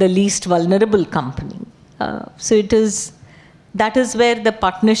 the least vulnerable company. So that is where the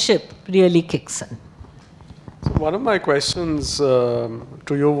partnership really kicks in. So one of my questions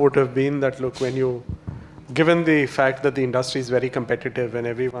to you would have been that, look, given the fact that the industry is very competitive and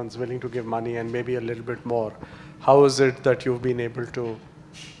everyone's willing to give money and maybe a little bit more, how is it that you've been able to,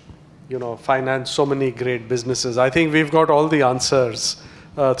 finance so many great businesses? I think we've got all the answers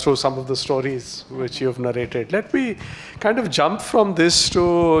through some of the stories which you've narrated. Let me kind of jump from this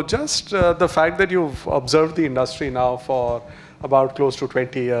to just the fact that you've observed the industry now for about close to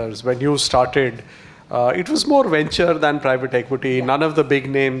 20 years. When you started, it was more venture than private equity. Yeah. None of the big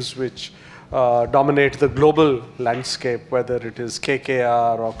names which dominate the global landscape, whether it is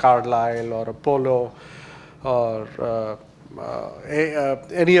KKR or Carlyle or Apollo or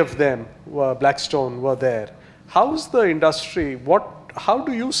any of them, Blackstone were there. How's the industry? How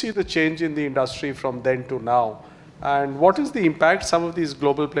do you see the change in the industry from then to now? And what is the impact some of these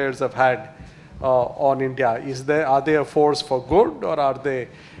global players have had on India? Are they a force for good, or are they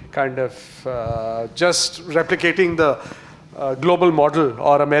kind of just replicating the global model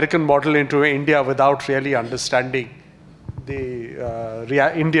or American model into India without really understanding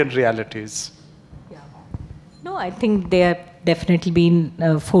the Indian realities? Yeah. No, I think they have definitely been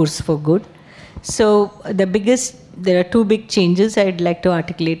a force for good. So there are two big changes I'd like to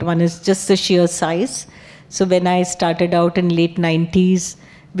articulate. One is just the sheer size. So when I started out in late 90s,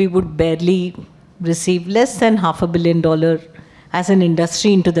 we would barely receive less than $500 million as an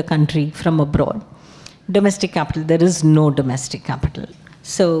industry into the country from abroad. Domestic capital, there is no domestic capital.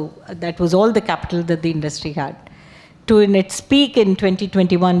 So that was all the capital that the industry had. In its peak in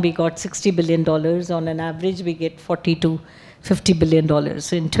 2021, we got $60 billion. On an average, we get $40 to $50 billion.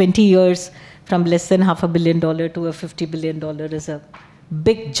 So in 20 years, from less than $500 million to a $50 billion is a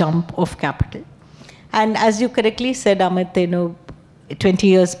big jump of capital. And as you correctly said, Amit, 20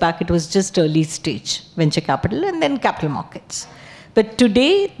 years back, it was just early stage venture capital and then capital markets. But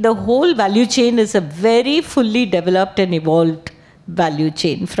today, the whole value chain is a very fully developed and evolved value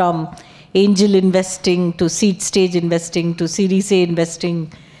chain, from angel investing to seed stage investing to Series A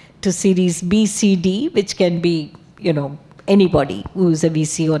investing to Series B, C, D, which can be, anybody who's a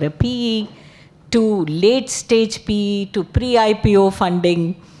VC or a PE, to late stage PE, to pre-IPO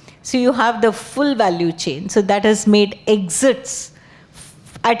funding. So you have the full value chain. So that has made exits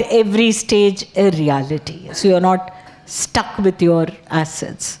at every stage a reality. So you're not stuck with your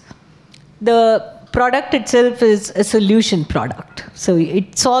assets. The product itself is a solution product. So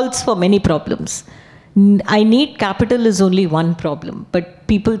it solves for many problems. I need capital is only one problem, but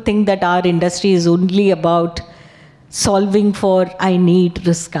people think that our industry is only about solving for I need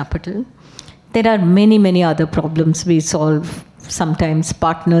risk capital. There are many, many other problems we solve. Sometimes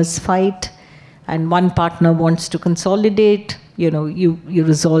partners fight and one partner wants to consolidate, you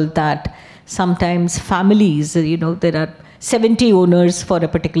resolve that. Sometimes families, there are 70 owners for a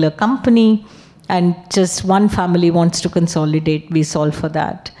particular company and just one family wants to consolidate, we solve for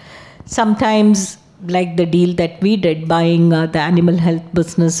that. Sometimes, like the deal that we did, buying the animal health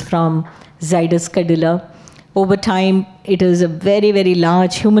business from Zydus Cadila. Over time, it is a very, very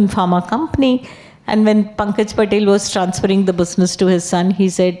large human pharma company, And when Pankaj Patel was transferring the business to his son, he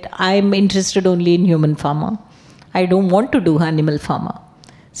said, I'm interested only in human pharma. I don't want to do animal pharma.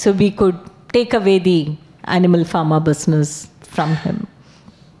 So we could take away the animal pharma business from him.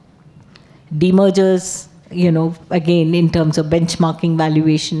 Demergers, again, in terms of benchmarking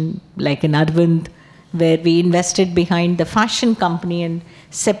valuation, like in Arvind, where we invested behind the fashion company and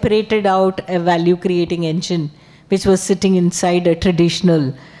separated out a value-creating engine, which was sitting inside a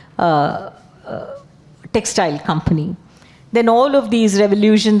traditional textile company. Then all of these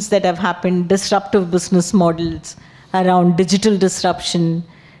revolutions that have happened, disruptive business models around digital disruption,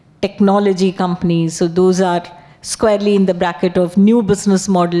 technology companies, so those are squarely in the bracket of new business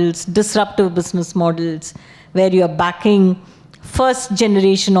models, disruptive business models, where you are backing first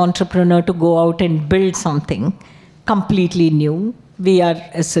generation entrepreneur to go out and build something completely new. We are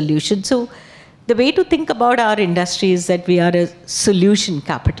a solution. So the way to think about our industry is that we are a solution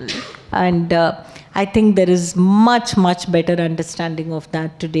capital. And I think there is much, much better understanding of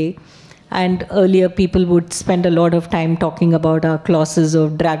that today. And earlier people would spend a lot of time talking about our clauses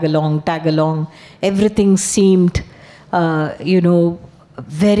of drag along, tag along. Everything seemed,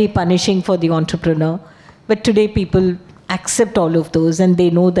 very punishing for the entrepreneur. But today people accept all of those and they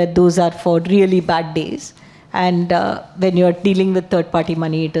know that those are for really bad days. And when you're dealing with third-party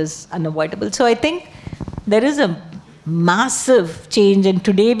money, it is unavoidable. So I think there is a massive change. And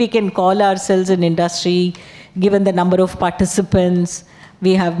today we can call ourselves an industry, given the number of participants.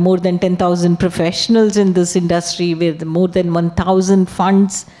 We have more than 10,000 professionals in this industry with more than 1,000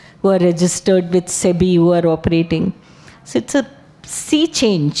 funds who are registered with SEBI who are operating. So it's a sea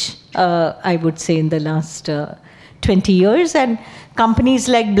change, I would say, in the last 20 years. And companies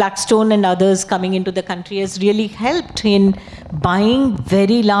like Blackstone and others coming into the country has really helped in buying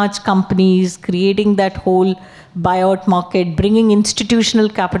very large companies, creating that whole buyout market, bringing institutional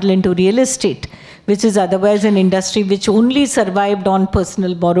capital into real estate, which is otherwise an industry which only survived on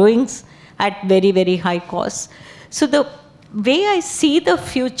personal borrowings at very, very high costs. So the way I see the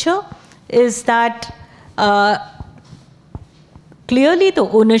future is that clearly the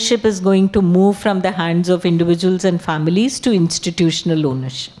ownership is going to move from the hands of individuals and families to institutional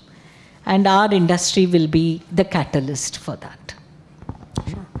ownership. And our industry will be the catalyst for that.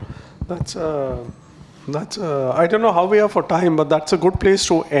 Sure. I don't know how we are for time, but that's a good place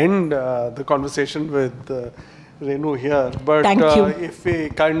to end the conversation with Renu here. But Thank you. If we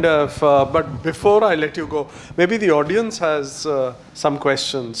but before I let you go, maybe the audience has some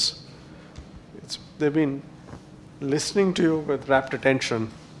questions. They've been listening to you with rapt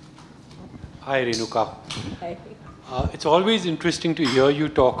attention. Hi, Renuka. Hi. It's always interesting to hear you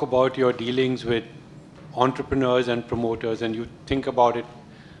talk about your dealings with entrepreneurs and promoters, and you think about it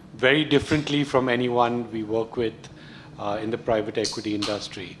very differently from anyone we work with in the private equity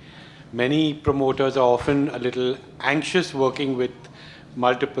industry. Many promoters are often a little anxious working with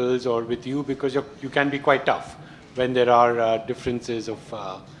multiples or with you because you can be quite tough when there are differences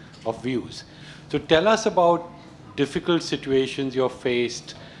of views. So tell us about difficult situations you're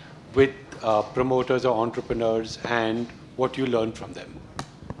faced with promoters or entrepreneurs and what you learned from them.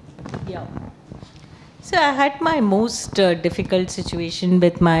 Yeah. So I had my most difficult situation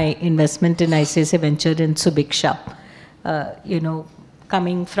with my investment in ICICI Venture in Subiksha.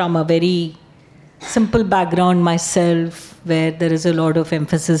 Coming from a very simple background myself, where there is a lot of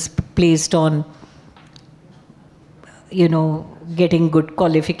emphasis placed on, getting good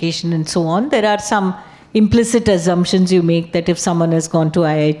qualification and so on. There are some implicit assumptions you make that if someone has gone to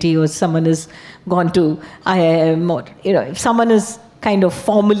IIT or someone has gone to IIM or, if someone is kind of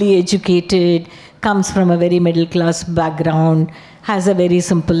formally educated, comes from a very middle class background, has a very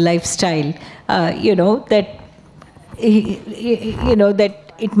simple lifestyle, that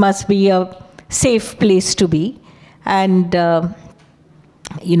it must be a safe place to be. And,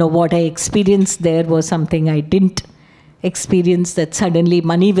 what I experienced there was something I didn't experience, that suddenly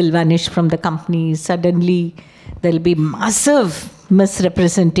money will vanish from the company, suddenly there'll be massive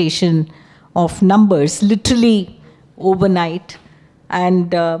misrepresentation of numbers, literally overnight.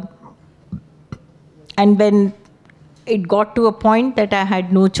 And when it got to a point that I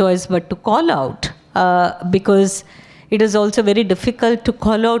had no choice but to call out, because it is also very difficult to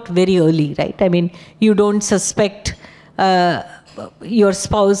call out very early, right? I mean, you don't suspect your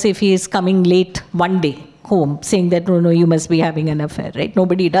spouse if he is coming late one day home, saying that, no, you must be having an affair, right?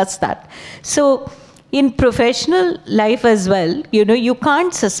 Nobody does that. So in professional life as well, you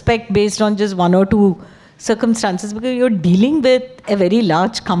can't suspect based on just one or two circumstances, because you're dealing with a very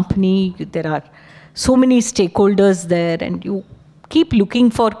large company. There are so many stakeholders there, and you keep looking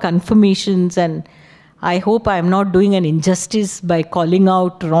for confirmations. And I hope I'm not doing an injustice by calling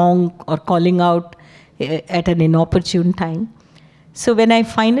out wrong or calling out at an inopportune time. So when I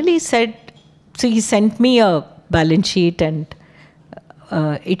finally said, so he sent me a balance sheet and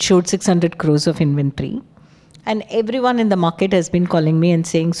it showed 600 crores of inventory. And everyone in the market has been calling me and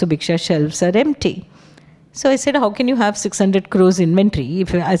saying, Subiksha, shelves are empty. So I said, how can you have 600 crores inventory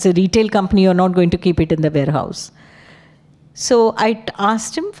if as a retail company you're not going to keep it in the warehouse? So I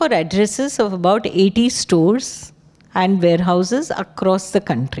asked him for addresses of about 80 stores and warehouses across the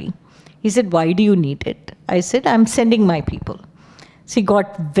country. He said, why do you need it? I said, I'm sending my people. So he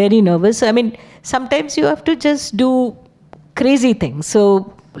got very nervous. I mean, sometimes you have to just do crazy things.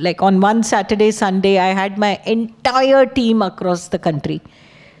 So like on one Saturday, Sunday, I had my entire team across the country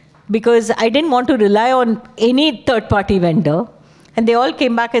because I didn't want to rely on any third-party vendor. And they all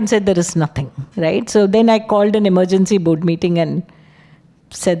came back and said, there is nothing, right? So then I called an emergency board meeting and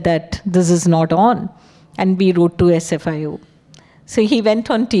said that this is not on. And we wrote to SFIO. So he went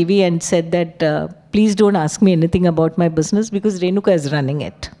on TV and said that, please don't ask me anything about my business because Renuka is running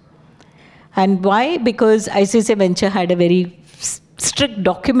it. And why? Because ICICI Venture had a very strict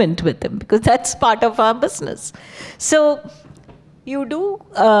document with him because that's part of our business. So you do,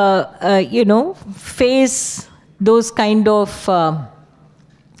 face those kind of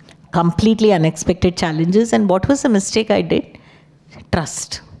completely unexpected challenges. And what was the mistake I did?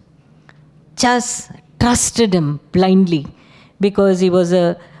 Trust. Just trusted him blindly because he was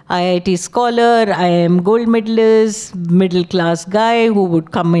a IIT scholar, IIM gold medalist, middle class guy who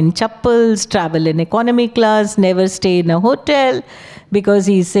would come in chappals, travel in economy class, never stay in a hotel because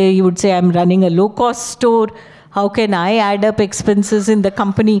he would say, I'm running a low cost store. How can I add up expenses in the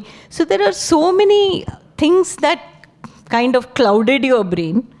company? So there are so many things that kind of clouded your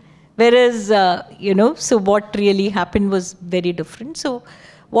brain. Whereas, so what really happened was very different. So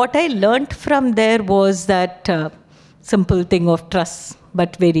what I learned from there was that simple thing of trust,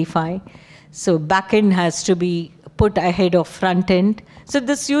 but verify. So back end has to be put ahead of front end. So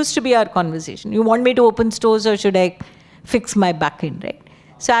this used to be our conversation. You want me to open stores or should I fix my back end, right?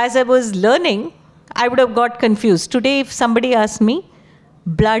 So as I was learning, I would have got confused. Today, if somebody asked me,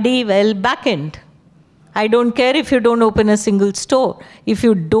 bloody well back end. I don't care if you don't open a single store. If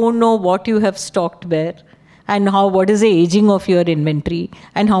you don't know what you have stocked where and what is the aging of your inventory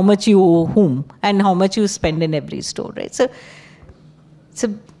and how much you owe whom and how much you spend in every store, right? So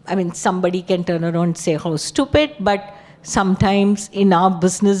I mean, somebody can turn around and say how stupid, but sometimes in our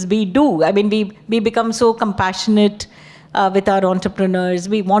business we do. I mean, we become so compassionate with our entrepreneurs.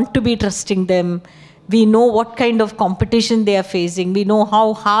 We want to be trusting them. We know what kind of competition they are facing. We know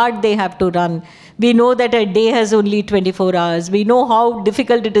how hard they have to run. We know that a day has only 24 hours. We know how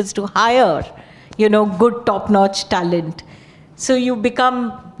difficult it is to hire, good top-notch talent. So you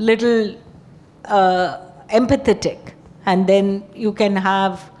become little empathetic, and then you can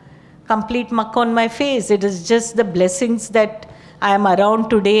have complete muck on my face. It is just the blessings that I am around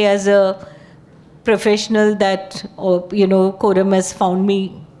today as a professional that, Quorum has found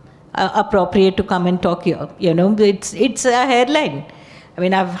me appropriate to come and talk here. It's a hairline. I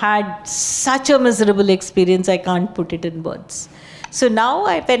mean, I've had such a miserable experience, I can't put it in words. So now,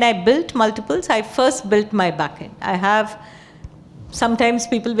 when I built multiples, I first built my backend. Sometimes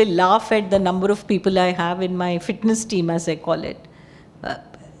people will laugh at the number of people I have in my fitness team, as I call it,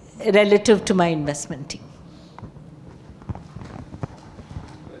 relative to my investment team.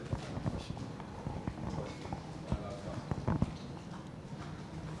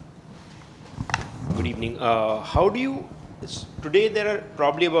 Good evening. Today there are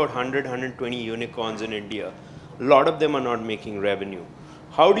probably about 100, 120 unicorns in India. A lot of them are not making revenue.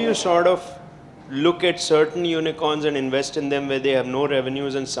 How do you sort of look at certain unicorns and invest in them where they have no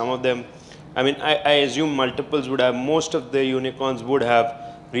revenues and some of them, I mean, I assume multiples would have, most of the unicorns would have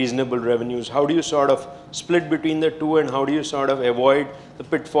reasonable revenues. How do you sort of split between the two and how do you sort of avoid the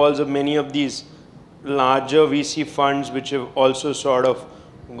pitfalls of many of these larger VC funds which have also sort of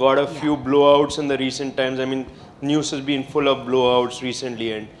got a few blowouts in the recent times? I mean, news has been full of blowouts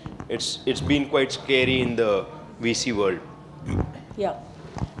recently and it's been quite scary in the VC world. Yeah.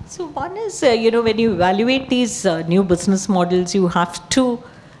 So one is, when you evaluate these new business models, you have to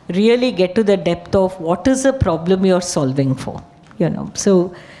really get to the depth of what is the problem you're solving for.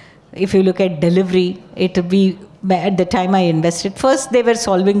 So if you look at delivery, at the time I invested, first they were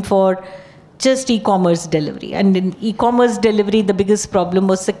solving for just e-commerce delivery. And in e-commerce delivery, the biggest problem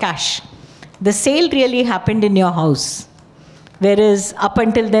was the cash. The sale really happened in your house. Whereas up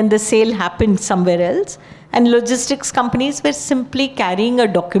until then, the sale happened somewhere else. And logistics companies were simply carrying a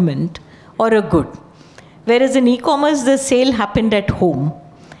document or a good. Whereas in e-commerce, the sale happened at home.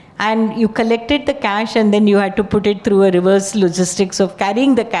 And you collected the cash and then you had to put it through a reverse logistics of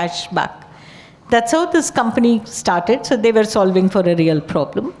carrying the cash back. that's how this company started. So they were solving for a real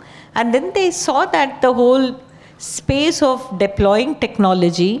problem. And then they saw that the whole space of deploying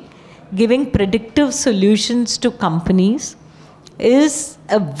technology, giving predictive solutions to companies is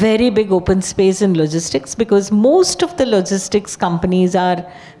a very big open space in logistics, because most of the logistics companies are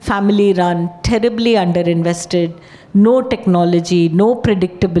family run, terribly underinvested, no technology, no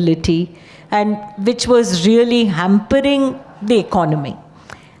predictability, and which was really hampering the economy.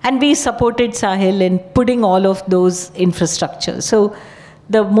 And we supported Sahil in putting all of those infrastructures. So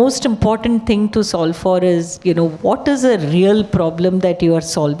the most important thing to solve for is, what is a real problem that you are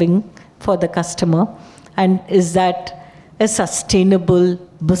solving for the customer, and is that a sustainable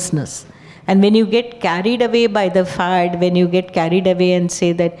business? And when you get carried away by the fad, when you get carried away and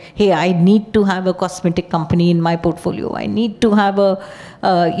say that, hey, I need to have a cosmetic company in my portfolio, I need to have a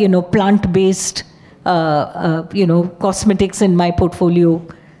plant-based cosmetics in my portfolio,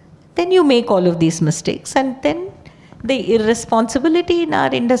 then you make all of these mistakes. And then the irresponsibility in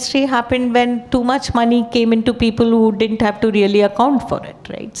our industry happened when too much money came into people who didn't have to really account for it,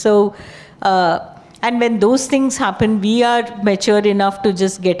 right? So, and when those things happen, we are mature enough to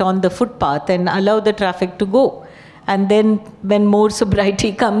just get on the footpath and allow the traffic to go. And then when more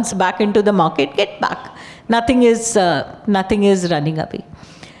sobriety comes back into the market, get back. Nothing is running away.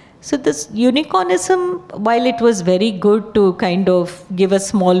 So this unicornism, while it was very good to kind of give a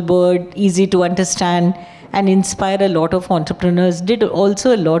small word, easy to understand, and inspire a lot of entrepreneurs, did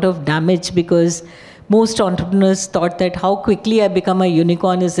also a lot of damage, because most entrepreneurs thought that how quickly I become a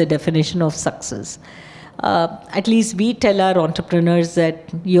unicorn is the definition of success. At least we tell our entrepreneurs that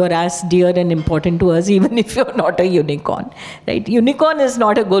you are as dear and important to us even if you're not a unicorn, right? Unicorn is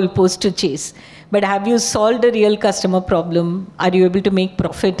not a goalpost to chase. But have you solved a real customer problem? Are you able to make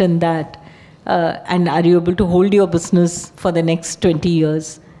profit in that? And are you able to hold your business for the next 20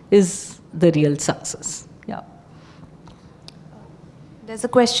 years is the real success. Yeah. There's a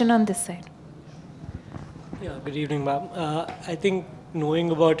question on this side. Yeah, good evening, ma'am. I think knowing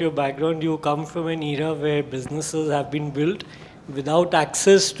about your background, you come from an era where businesses have been built without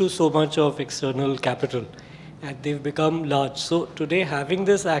access to so much of external capital, and they've become large. So today having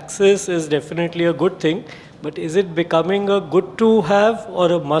this access is definitely a good thing, but is it becoming a good to have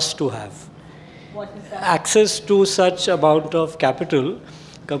or a must to have? What is that? Access to such amount of capital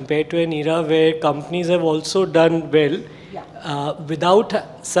compared to an era where companies have also done well without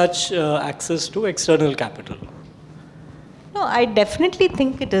such access to external capital. No, I definitely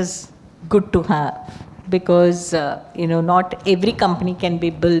think it is good to have, because not every company can be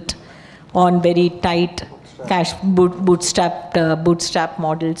built on very tight cash bootstrap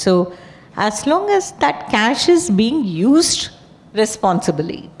model. So as long as that cash is being used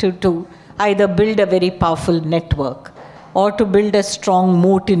responsibly to either build a very powerful network or to build a strong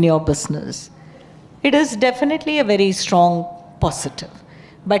moat in your business, it is definitely a very strong positive.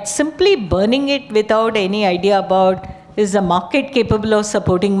 But simply burning it without any idea about is the market capable of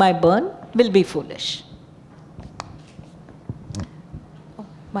supporting my burn will be foolish. Oh,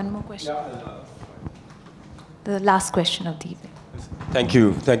 one more question. The last question of the evening. Thank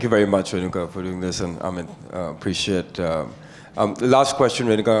you. Thank you very much, Renuka, for doing this, and Amit, appreciate. The last question,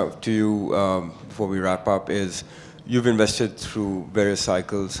 Renuka, to you before we wrap up is, you've invested through various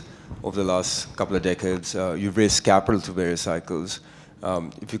cycles over the last couple of decades. You've raised capital through various cycles.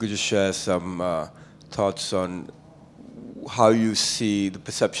 If you could just share some thoughts on how you see the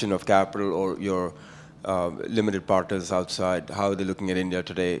perception of capital or your limited partners outside, how they're looking at India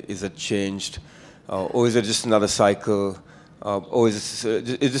today. Is it changed? Or is it just another cycle? Or is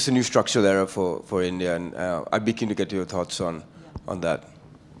this a new structural era for India? And I'd be keen to get your thoughts on that.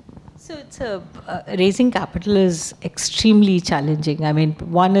 So it's raising capital is extremely challenging. I mean,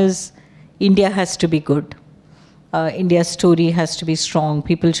 one is India has to be good. India's story has to be strong.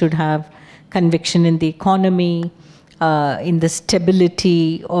 People should have conviction in the economy, in the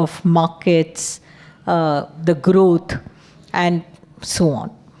stability of markets, the growth, and so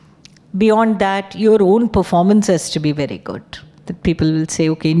on. Beyond that, your own performance has to be very good. That people will say,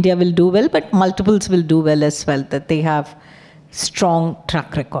 okay, India will do well, but multiples will do well as well, that they have strong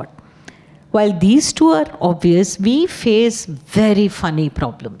track record. While these two are obvious, we face very funny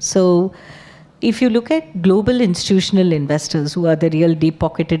problems. So if you look at global institutional investors, who are the real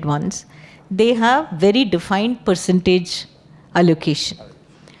deep-pocketed ones, they have very defined percentage allocation.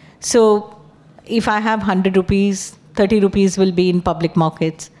 So if I have 100 rupees, 30 rupees will be in public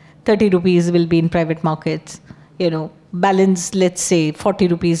markets, 30 rupees will be in private markets, balance, let's say 40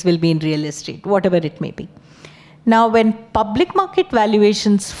 rupees will be in real estate, whatever it may be. Now, when public market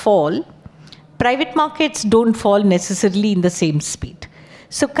valuations fall, private markets don't fall necessarily in the same speed.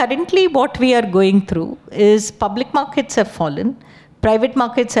 So currently what we are going through is public markets have fallen, private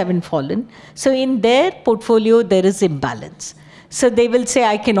markets haven't fallen. So in their portfolio, there is imbalance. So they will say,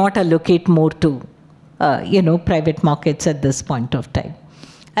 I cannot allocate more to, private markets at this point of time.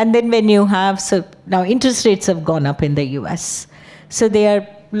 And then when you have, so now interest rates have gone up in the US. So a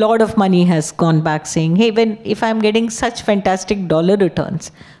lot of money has gone back saying, hey, if I'm getting such fantastic dollar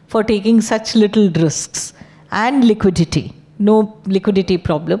returns for taking such little risks and liquidity, no liquidity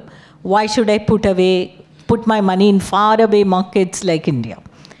problem, why should I put my money in far away markets like India?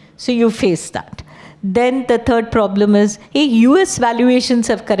 So you face that. Then the third problem is, hey, US valuations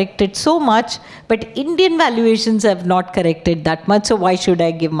have corrected so much, but Indian valuations have not corrected that much, so why should I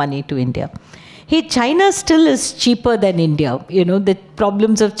give money to India? Hey, China still is cheaper than India. The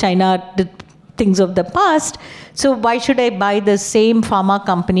problems of China are the things of the past, so why should I buy the same pharma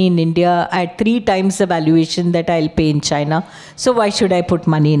company in India at 3 times the valuation that I'll pay in China? So why should I put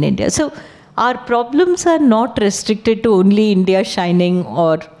money in India? So our problems are not restricted to only India shining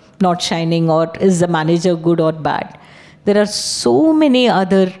or not shining, or is the manager good or bad. There are so many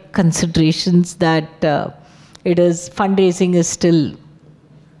other considerations that fundraising is still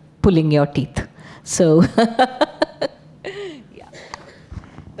pulling your teeth. So, yeah.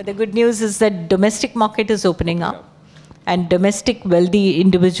 But the good news is that domestic market is opening up, and domestic wealthy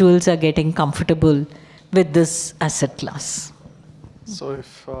individuals are getting comfortable with this asset class. So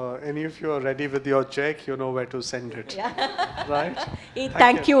if any of you are ready with your check, you know where to send it. Yeah. Right? Hey,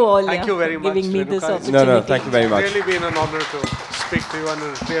 thank you all. Thank you very much, giving me Renuka. this opportunity. No, thank you very much. It's really been an honor to speak to you and a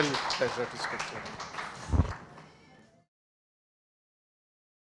real pleasure to speak to you.